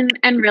 and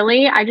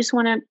really, I just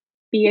want to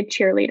be a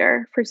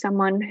cheerleader for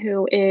someone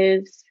who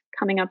is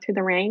coming up through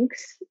the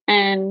ranks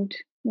and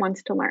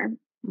wants to learn.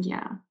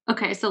 Yeah.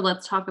 Okay, so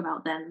let's talk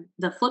about then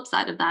the flip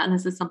side of that. And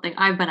this is something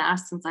I've been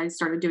asked since I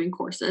started doing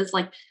courses.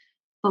 Like,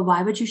 but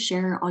why would you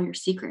share all your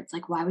secrets?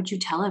 Like, why would you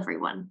tell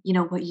everyone,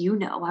 what you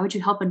know? Why would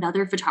you help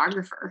another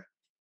photographer?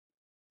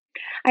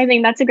 I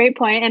think that's a great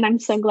point, and I'm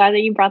so glad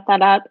that you brought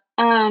that up.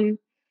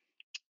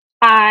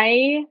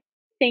 I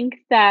think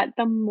that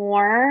the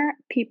more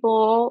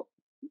people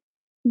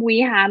we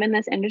have in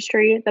this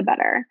industry, the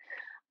better.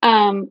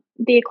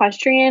 The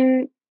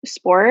equestrian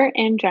sport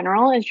in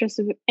general is just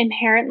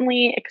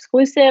inherently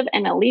exclusive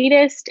and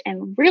elitist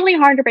and really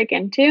hard to break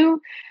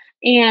into.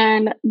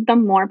 And the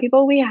more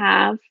people we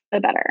have, the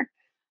better.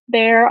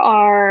 There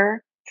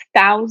are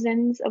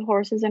thousands of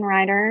horses and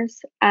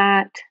riders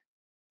at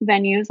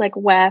venues like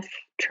WEF,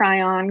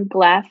 Tryon,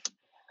 Gleph.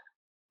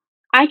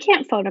 I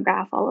can't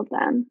photograph all of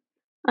them.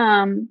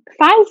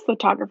 Five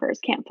photographers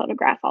can't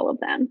photograph all of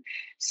them.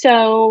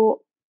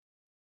 So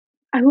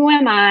who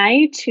am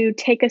I to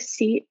take a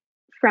seat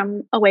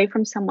from away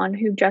from someone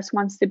who just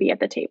wants to be at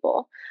the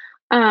table?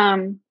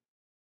 Um,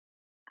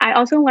 I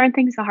also learned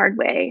things the hard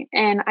way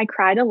and I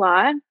cried a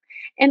lot.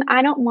 And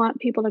I don't want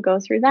people to go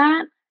through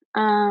that.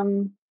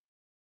 Um,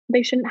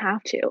 they shouldn't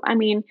have to. I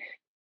mean,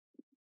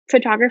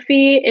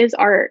 photography is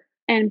art,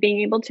 and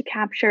being able to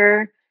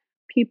capture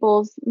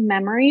people's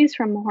memories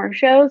from horse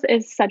shows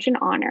is such an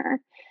honor.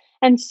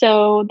 And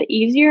so the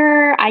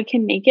easier I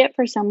can make it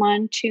for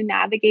someone to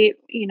navigate,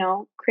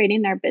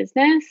 creating their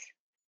business,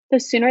 the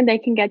sooner they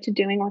can get to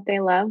doing what they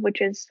love,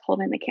 which is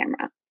holding the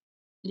camera.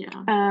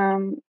 Yeah.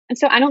 And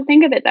so I don't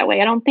think of it that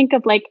way. I don't think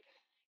of like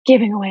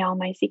giving away all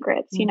my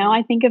secrets. Mhm.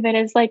 I think of it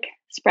as like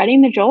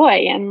spreading the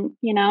joy and,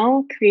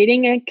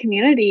 creating a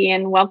community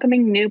and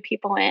welcoming new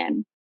people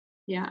in.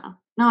 Yeah.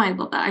 No, I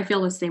love that. I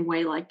feel the same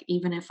way. Like,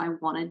 even if I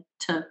wanted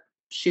to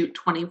shoot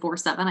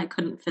 24/7, I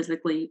couldn't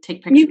physically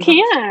take You pictures of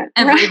can't,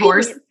 every right?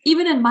 horse,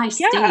 even in my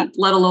Yeah, state,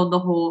 let alone the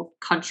whole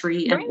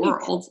country and right.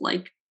 world.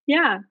 Like,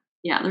 Yeah.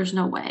 yeah, there's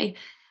no way.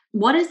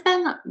 What has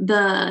been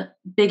the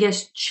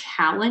biggest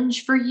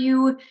challenge for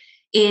you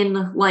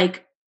in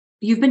like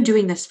you've been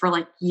doing this for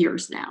like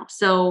years now.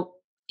 So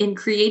in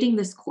creating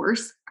this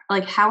course,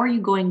 like how are you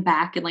going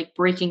back and like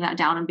breaking that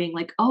down and being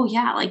like, "Oh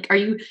yeah, like are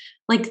you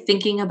like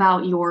thinking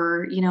about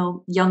your,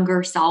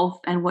 younger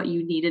self and what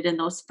you needed in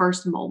those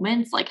first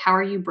moments? Like how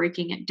are you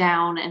breaking it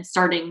down and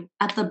starting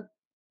at the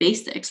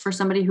basics for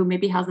somebody who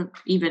maybe hasn't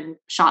even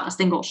shot a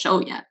single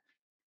show yet?"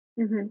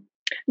 hmm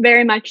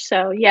Very much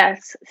so.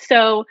 Yes.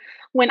 So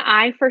when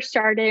I first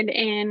started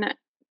in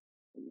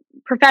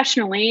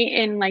professionally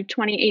in like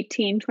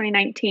 2018,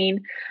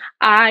 2019,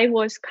 I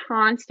was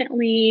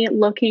constantly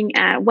looking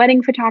at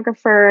wedding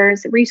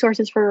photographers,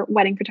 resources for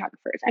wedding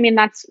photographers. I mean,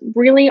 that's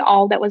really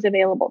all that was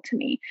available to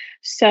me.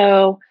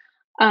 So,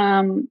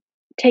 um,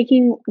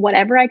 taking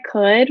whatever I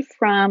could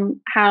from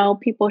how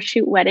people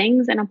shoot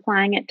weddings and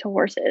applying it to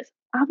horses.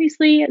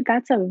 Obviously,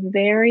 that's a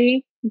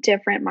very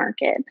different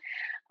market.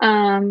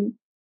 Um,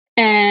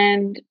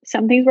 and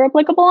some things were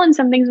applicable and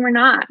some things were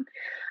not.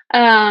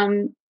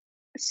 Um,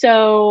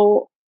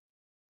 so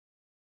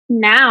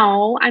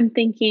now I'm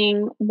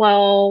thinking,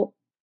 well,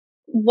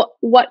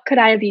 what could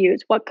I have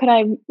used? What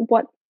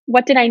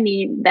did I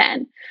need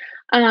then?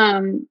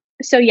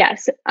 So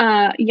yes,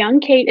 young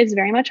Kate is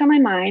very much on my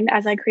mind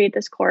as I create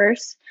this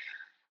course.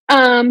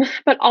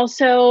 But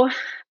also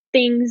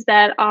things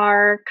that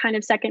are kind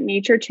of second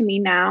nature to me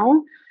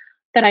now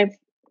that I've,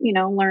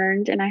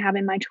 learned and I have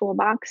in my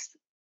toolbox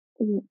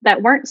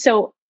that weren't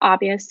so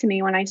obvious to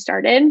me when I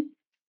started.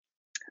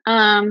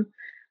 Um,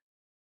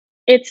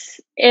 it's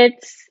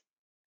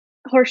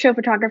horse show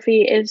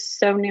photography is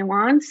so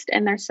nuanced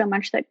and there's so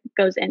much that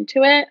goes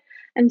into it.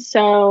 And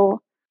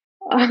so,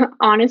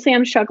 honestly,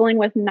 I'm struggling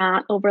with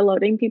not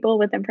overloading people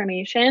with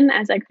information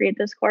as I create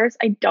this course.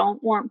 I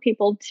don't want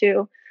people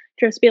to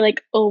just be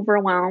like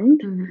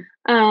overwhelmed. Mhm.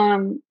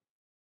 Um,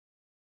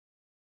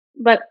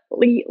 but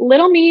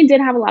little me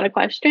did have a lot of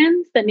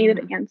questions that needed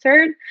Mhm.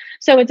 answered.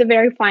 So it's a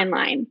very fine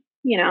line.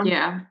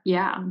 Yeah,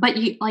 yeah. But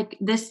you like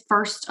this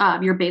first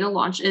your beta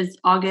launch is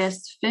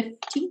August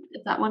 15th.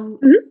 Is that one?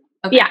 Mhm.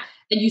 Okay. Yeah.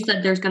 And you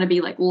said there's going to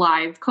be like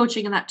live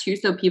coaching in that too,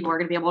 so people are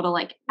going to be able to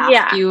like ask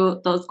Yeah.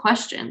 you those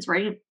questions,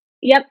 right?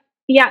 Yep.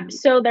 Yep. Mhm.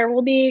 So there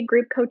will be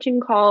group coaching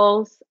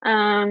calls.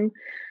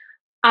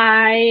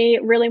 I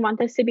really want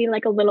this to be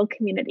like a little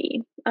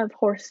community of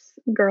horse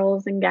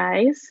girls and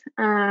guys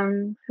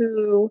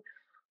who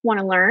want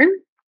to learn.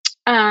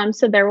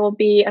 So there will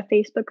be a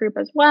Facebook group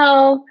as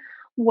well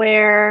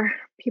where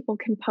people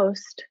can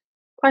post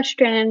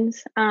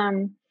questions.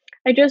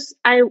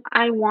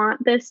 I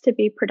want this to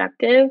be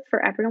productive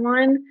for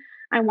everyone.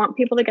 I want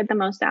people to get the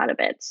most out of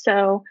it.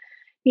 So,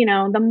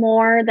 the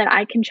more that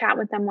I can chat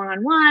with them one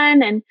on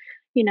one and,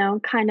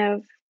 kind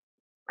of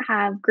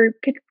have group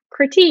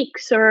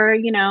critiques or,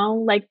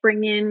 like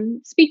bring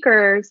in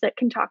speakers that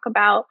can talk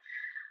about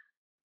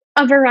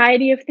a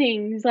variety of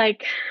things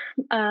like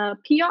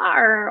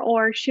PR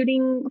or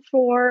shooting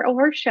for a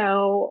horse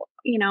show,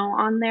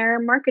 on their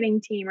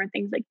marketing team or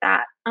things like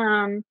that.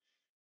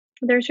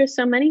 There's just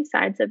so many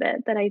sides of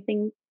it that I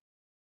think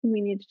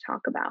we need to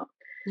talk about.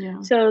 Yeah.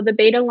 So the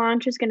beta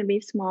launch is going to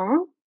be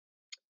small,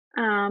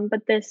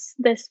 but this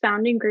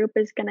founding group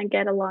is going to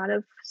get a lot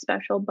of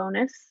special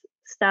bonus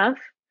stuff.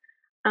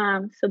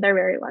 So they're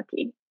very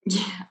lucky.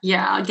 Yeah,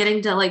 yeah,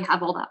 getting to like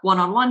have all that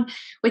one-on-one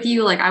with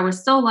you. Like I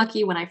was so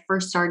lucky when I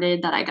first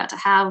started that I got to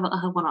have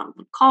a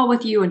one-on-one call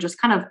with you and just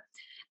kind of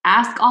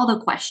ask all the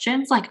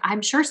questions. Like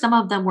I'm sure some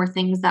of them were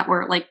things that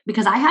were like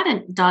because I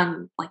hadn't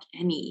done like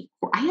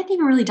I hadn't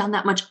even really done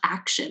that much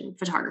action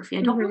photography.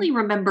 I don't hmm really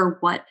remember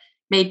what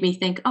made me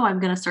think, "Oh, I'm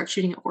going to start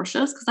shooting at horse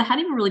shows" because I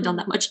hadn't even really done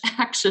that hmm much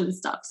action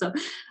stuff. So,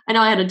 I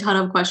know I had a ton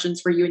of questions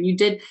for you and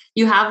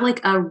you have like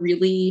a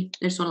really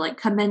I just want to like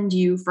commend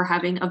you for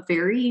having a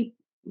very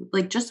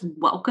like just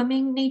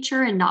welcoming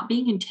nature and not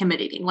being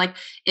intimidating. Like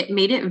it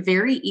made it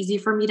very easy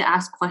for me to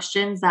ask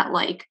questions that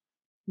like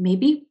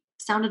maybe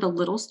sounded a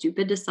little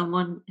stupid to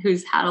someone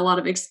who's had a lot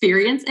of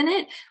experience in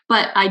it,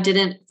 but I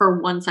didn't for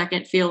 1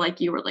 second feel like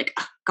you were like,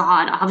 "Oh,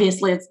 God,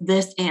 obviously it's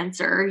this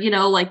answer."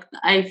 Like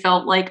I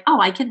felt like, oh,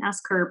 I can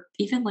ask her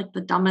even like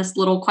the dumbest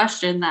little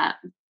question that,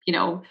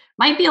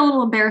 might be a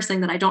little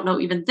embarrassing that I don't know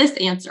even this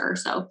answer.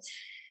 So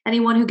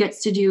anyone who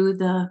gets to do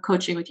the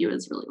coaching with you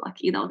is really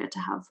lucky. They'll get to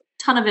have a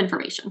ton of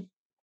information.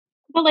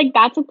 But like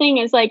that's the thing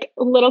is like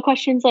little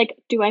questions like,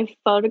 do I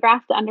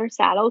photograph the under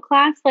saddle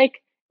class?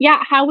 Like yeah,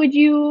 how would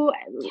you,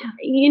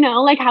 Yeah.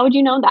 like, how would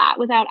you know that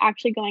without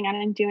actually going out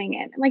and doing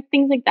it? Like,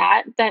 things like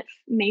that that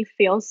may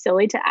feel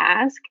silly to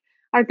ask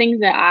are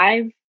things that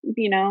I've,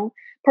 you know,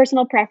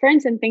 personal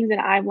preference and things that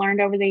I've learned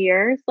over the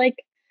years. Like,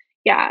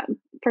 yeah,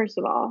 first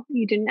of all,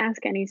 you didn't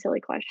ask any silly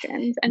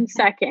questions. And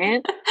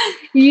second,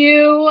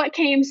 you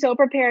came so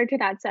prepared to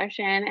that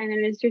session, and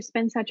it has just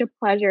been such a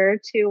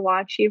pleasure to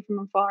watch you from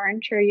afar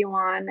and cheer you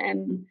on.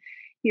 And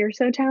you're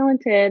so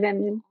talented,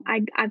 and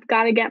I've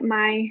got to get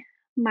my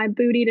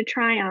booty to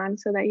try on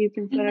so that you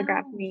can I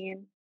photograph know. me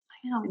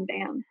I know. and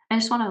bam. I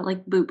just wanna,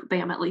 like, boop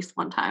Bam at least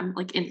one time,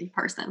 like, in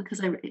person, 'cause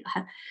I really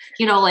ha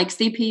you know, like,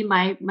 CP,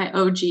 my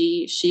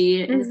OG,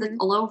 she is, like, Mhm.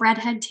 a little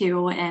redhead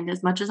too, and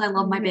as much as I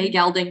love my Bay Mhm.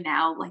 gelding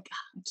now, like,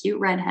 a cute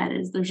redhead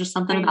is there's just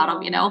something I about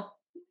them, you know.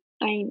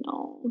 know? I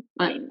know. I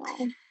But,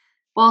 know.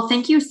 well,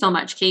 thank you so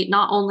much, Kate,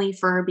 not only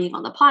for being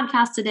on the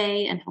podcast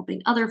today and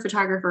helping other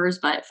photographers,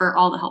 but for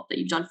all the help that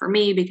you've done for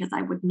me because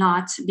I would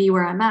not be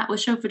where I'm at with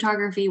show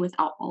photography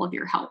without all of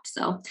your help.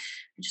 So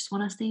I just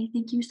wanna say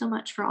thank you so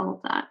much for all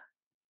of that.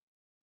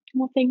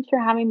 Well, thanks for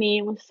having me.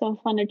 It was so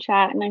fun to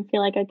chat, and I feel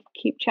like I could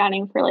keep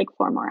chatting for like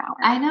 4 more hours.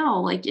 I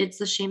know, like,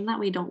 it's a shame that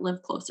we don't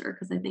live closer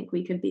because I think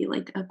we could be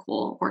like a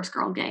cool horse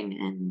girl gang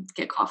and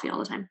get coffee all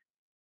the time.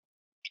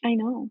 I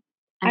know.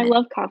 I'm I in.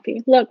 love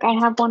coffee. Look, I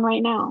have one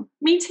right now.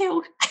 Me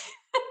too.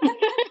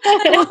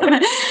 I love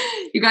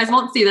it. You guys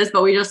won't see this,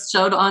 but we just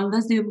showed on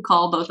the Zoom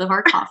call both of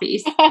our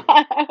coffees. All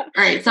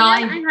right, so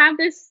And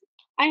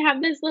I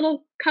have this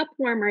little cup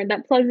warmer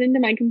that plugs into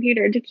my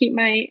computer to keep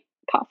my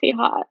coffee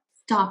hot.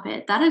 stop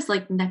it. That is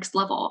like next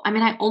level. I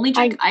mean, I only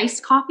drink I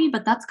iced coffee,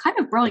 but that's kind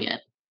of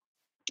brilliant.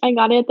 I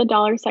got it at the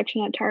dollar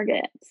section at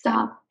Target, so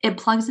Stop. It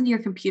plugs into your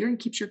computer and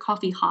keeps your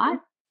coffee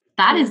hot.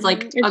 That is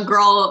like a it's just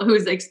girl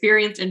who's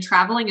experienced in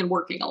traveling and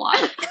working a lot.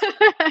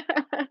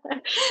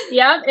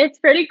 Yep, it's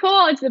pretty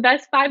cool. It's the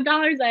best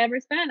 $5 I ever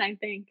spent, I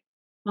think.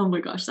 Oh my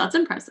gosh, that's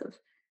impressive.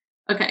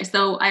 Okay,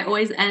 so I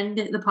always end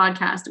the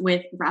podcast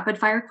with rapid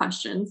fire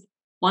questions,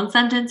 one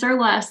sentence or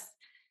less.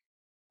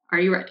 Are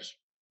you ready?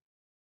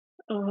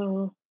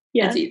 Oh,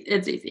 yes.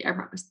 It's easy, I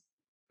promise.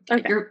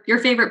 Okay, Okay. your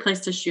favorite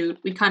place to shoot.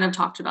 We kind of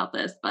talked about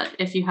this, but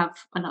if you have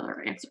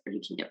another answer,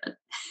 you can give it.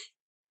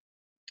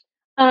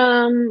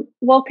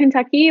 Well,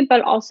 Kentucky,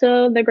 but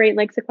also the Great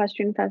Lakes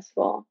Equestrian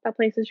Festival. That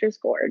place is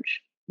just gorge.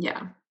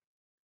 Yeah.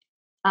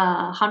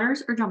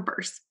 Hunters or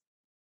jumpers?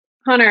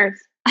 Hunters.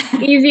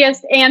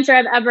 Easiest answer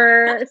I've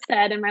ever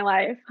said in my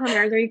life.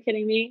 Hunters, are you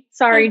kidding me?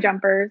 Sorry,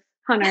 jumpers.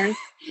 Hunters.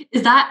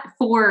 Is that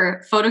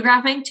for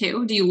photographing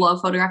too? Do you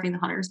love photographing the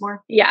hunters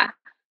more? Yeah.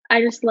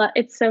 I just love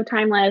it's so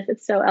timeless.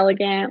 It's so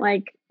elegant.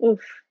 Like,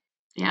 oof,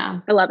 Yeah.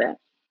 I love it.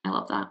 I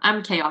love that.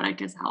 I'm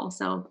chaotic as hell,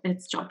 so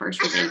it's jumpers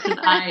for me because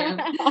I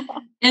am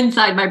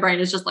inside my brain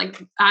is just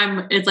like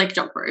it's like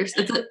jumpers.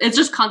 It's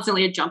just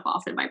constantly a jump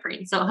off in my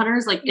brain. So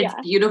hunters like it's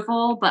Yeah.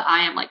 beautiful, but I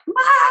am like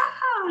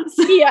 "Ah!"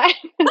 Yeah.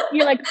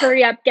 You're like,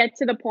 hurry up, get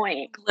to the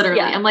point. literally.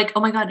 Yeah. I'm like, oh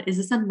my god, is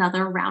this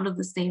another round of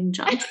the same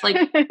jumps? Like,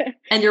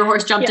 and your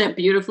horse jumped Yeah. it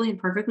beautifully and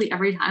perfectly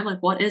every time. Like,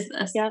 what is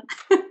this? Yep.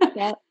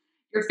 Yep.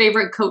 Your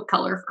favorite coat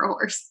color for a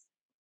horse?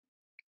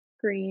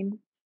 Green.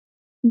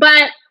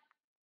 But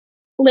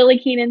Lily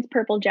Keenan's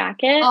purple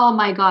jacket, Oh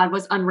my god,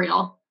 was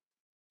unreal.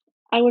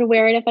 I would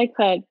wear it if I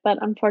could, but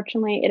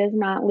unfortunately, it is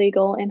not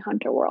legal in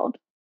Hunter World.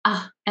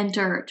 Ah,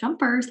 enter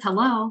jumpers.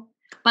 Hello.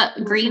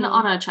 But green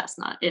on Mm-mm. a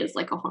chestnut is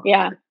like a whole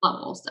Yeah. other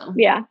level. So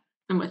Yeah.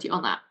 I'm with you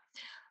on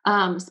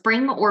that.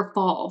 Spring or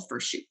fall for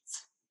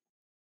shoots?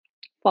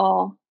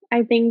 Fall.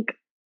 I think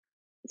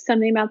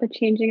something about the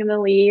changing of the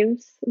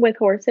leaves with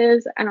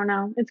horses, I don't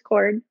know, it's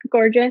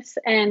gorgeous,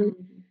 and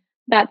Mhm.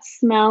 that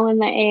smell in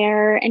the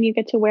air, and you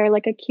get to wear,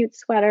 like, a cute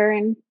sweater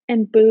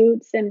and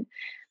boots, and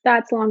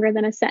that's longer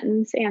than a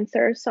sentence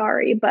answer,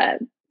 sorry, but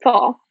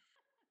fall.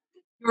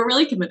 You were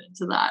really committed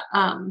to that.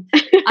 I'm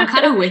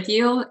kind of with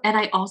you. And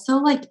I also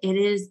like it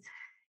is,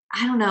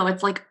 I don't know,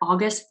 it's like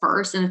August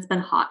 1st and it's been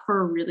hot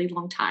for a really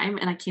long time.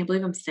 And I can't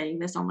believe I'm saying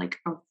this on like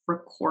a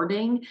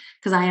recording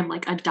because I am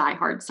like a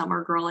diehard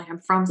summer girl. Like I'm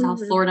from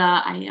South Mhm.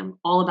 Florida. I am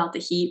all about the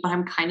heat, but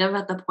I'm kind of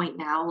at the point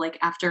now, like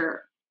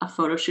after a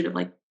photo shoot of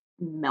like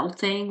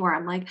melting where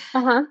I'm like,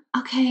 Uh-huh.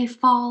 okay,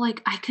 fall,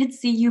 like I could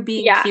see you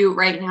being Yeah. cute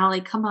right now.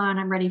 Like, come on,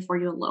 I'm ready for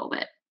you a little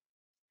bit.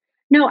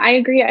 No, I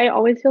agree. I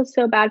always feel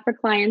so bad for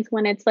clients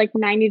when it's like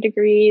 90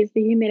 degrees,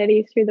 the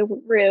humidity's through the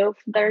roof.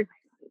 They're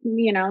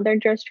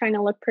just trying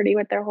to look pretty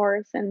with their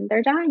horse and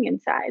they're dying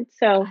inside.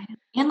 So,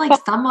 And like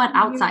fall somewhat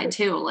outside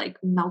usually too, like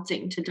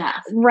melting to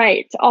death.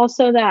 right.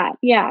 Also that.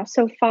 Yeah.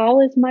 So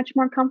fall is much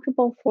more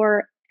comfortable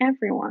for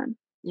everyone.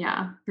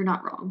 Yeah, you're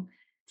not wrong.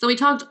 So we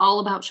talked all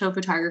about show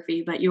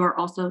photography, but you are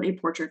also a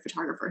portrait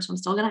photographer. So I'm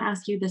still going to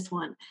ask you this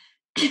one.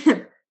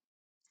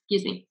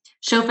 Excuse me.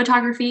 Show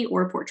photography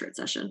or portrait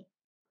session?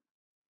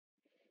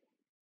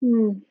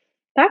 Hmm.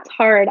 That's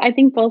hard. I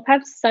think both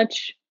have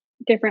such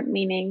different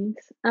meanings.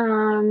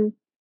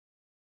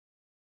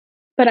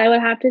 But I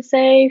would have to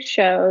say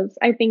shows.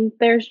 I think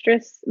there's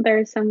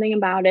something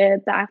about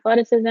it, the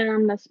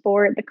athleticism, the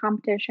sport, the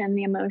competition,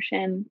 the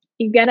emotion.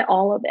 You get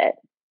all of it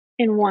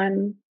in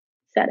one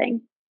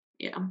setting.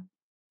 Yeah,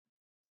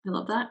 I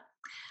love that.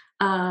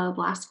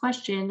 Last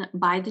question,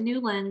 buy the new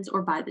lens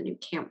or buy the new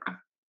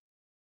camera?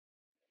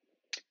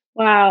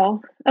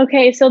 Wow.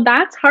 Okay, so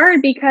that's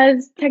hard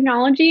because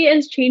technology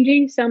is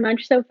changing so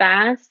much so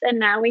fast, and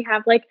now we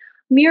have, like,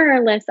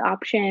 mirrorless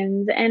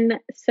options and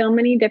so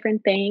many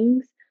different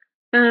things.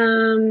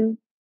 Um,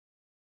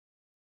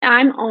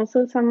 I'm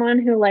also someone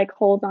who, like,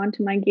 holds on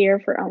to my gear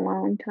for a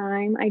long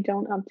time. I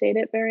don't update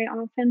it very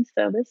often,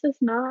 so this is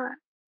not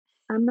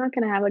I'm not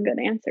gonna have a good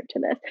answer to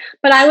this,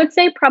 but I would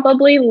say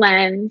probably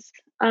lens,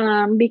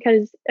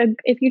 because,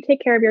 if you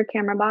take care of your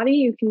camera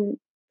body,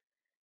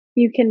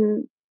 you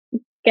can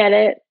get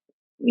it,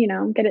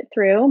 get it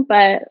through,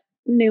 but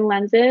new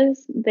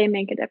lenses, they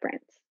make a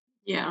difference.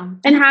 Yeah, I And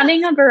think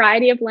having that's a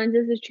variety of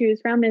lenses to choose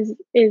from is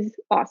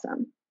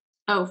awesome.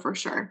 oh, for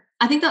sure.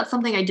 I think that's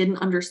something I didn't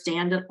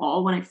understand at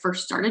all when I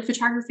first started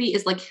photography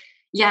is like,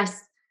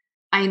 yes,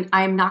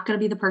 I'm not gonna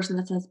be the person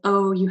that says,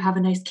 "Oh, you have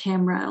a nice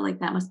camera, like,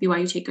 that must be why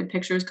you take good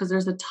pictures," because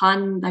there's a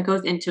ton that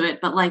goes into it,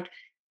 but, like,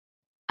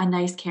 a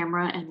nice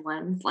camera and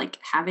lens, like,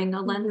 having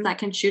a lens Mhm. that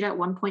can shoot at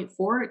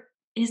 1.4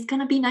 is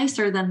gonna be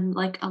nicer than,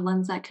 like, a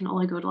lens that can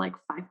only go to, like,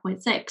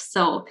 5.6,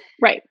 so,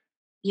 Right.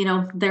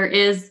 there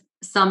is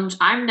some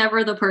I'm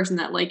never the person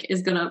that, like,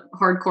 is gonna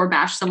hardcore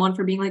bash someone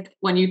for being like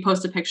when you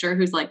post a picture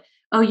who's like,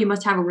 "Oh, you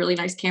must have a really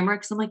nice camera,"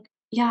 because 'cause I'm like,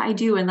 "Yeah, I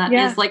do, and that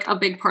Yeah, is, like, a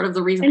big part of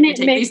the reason I and can it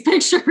take these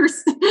makes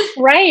pictures."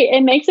 right,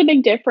 it makes a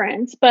big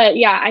difference, but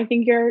yeah, I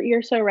think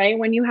you're so right.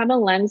 When you have a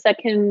lens that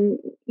can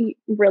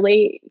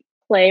really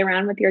play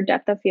around with your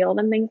depth of field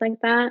and things like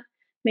that,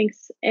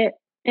 makes it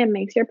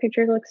makes your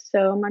pictures look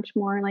so much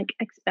more, like,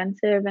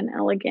 expensive and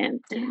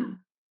elegant Yeah. and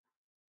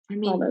I all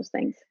mean, those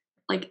things.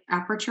 like,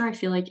 aperture, I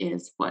feel like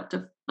is what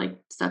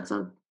sets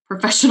a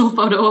professional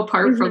photo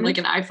apart from, Mhm. like,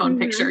 an iPhone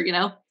picture, Mhm. you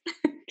know?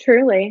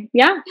 Truly.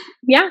 Yeah.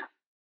 Yeah.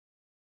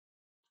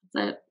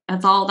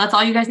 That's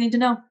all you guys need to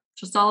know.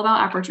 Just all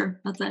about aperture.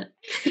 That's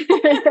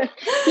it.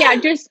 Yeah,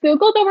 just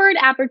Google the word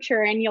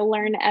aperture and you'll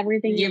learn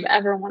everything you've You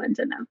ever wanted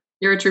to know.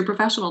 you're a true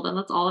professional then,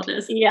 that's all it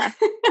is. Yes.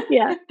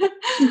 Yeah,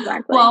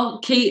 exactly. Well,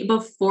 Kate,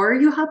 before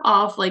you hop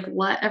off, like,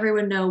 let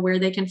everyone know where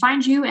they can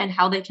find you and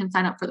how they can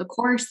sign up for the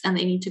course, and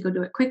they need to go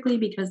do it quickly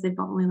because they've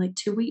got only, like,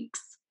 2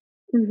 weeks.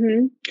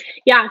 Mhm.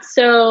 Yeah,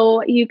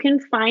 so you can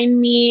find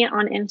me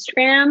on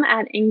Instagram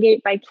at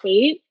Ingate by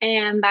Kate,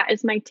 and that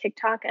is my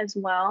TikTok as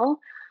well.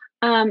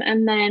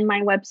 And then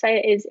my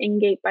website is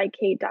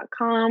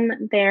ingatebykate.com.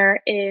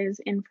 There is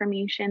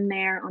information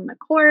there on the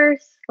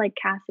course. Like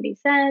Cassidy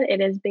said,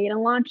 it is beta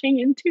launching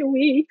in 2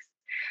 weeks,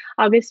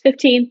 August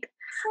 15th,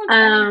 So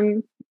exciting.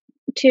 um,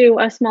 to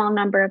a small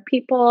number of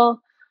people.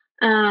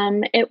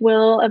 It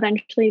will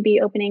eventually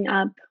be opening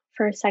up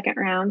for a second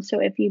round. So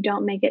if you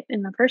don't make it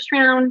in the first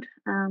round,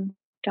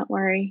 don't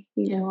worry,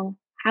 you Yeah. will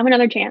have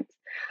another chance.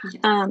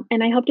 Yes.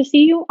 And I hope to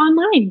see you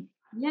online.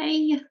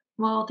 Yay.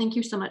 Well, thank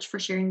you so much for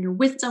sharing your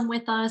wisdom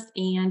with us,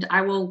 and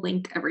I will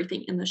link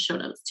everything in the show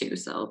notes too,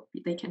 so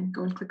they can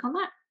go and click on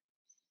that.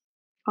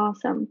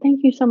 Awesome.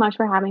 Thank you so much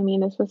for having me.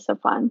 This was so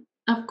fun.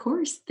 Of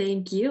course.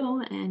 Thank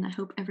you. And I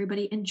hope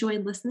everybody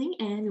enjoyed listening,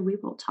 and we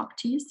will talk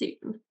to you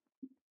soon.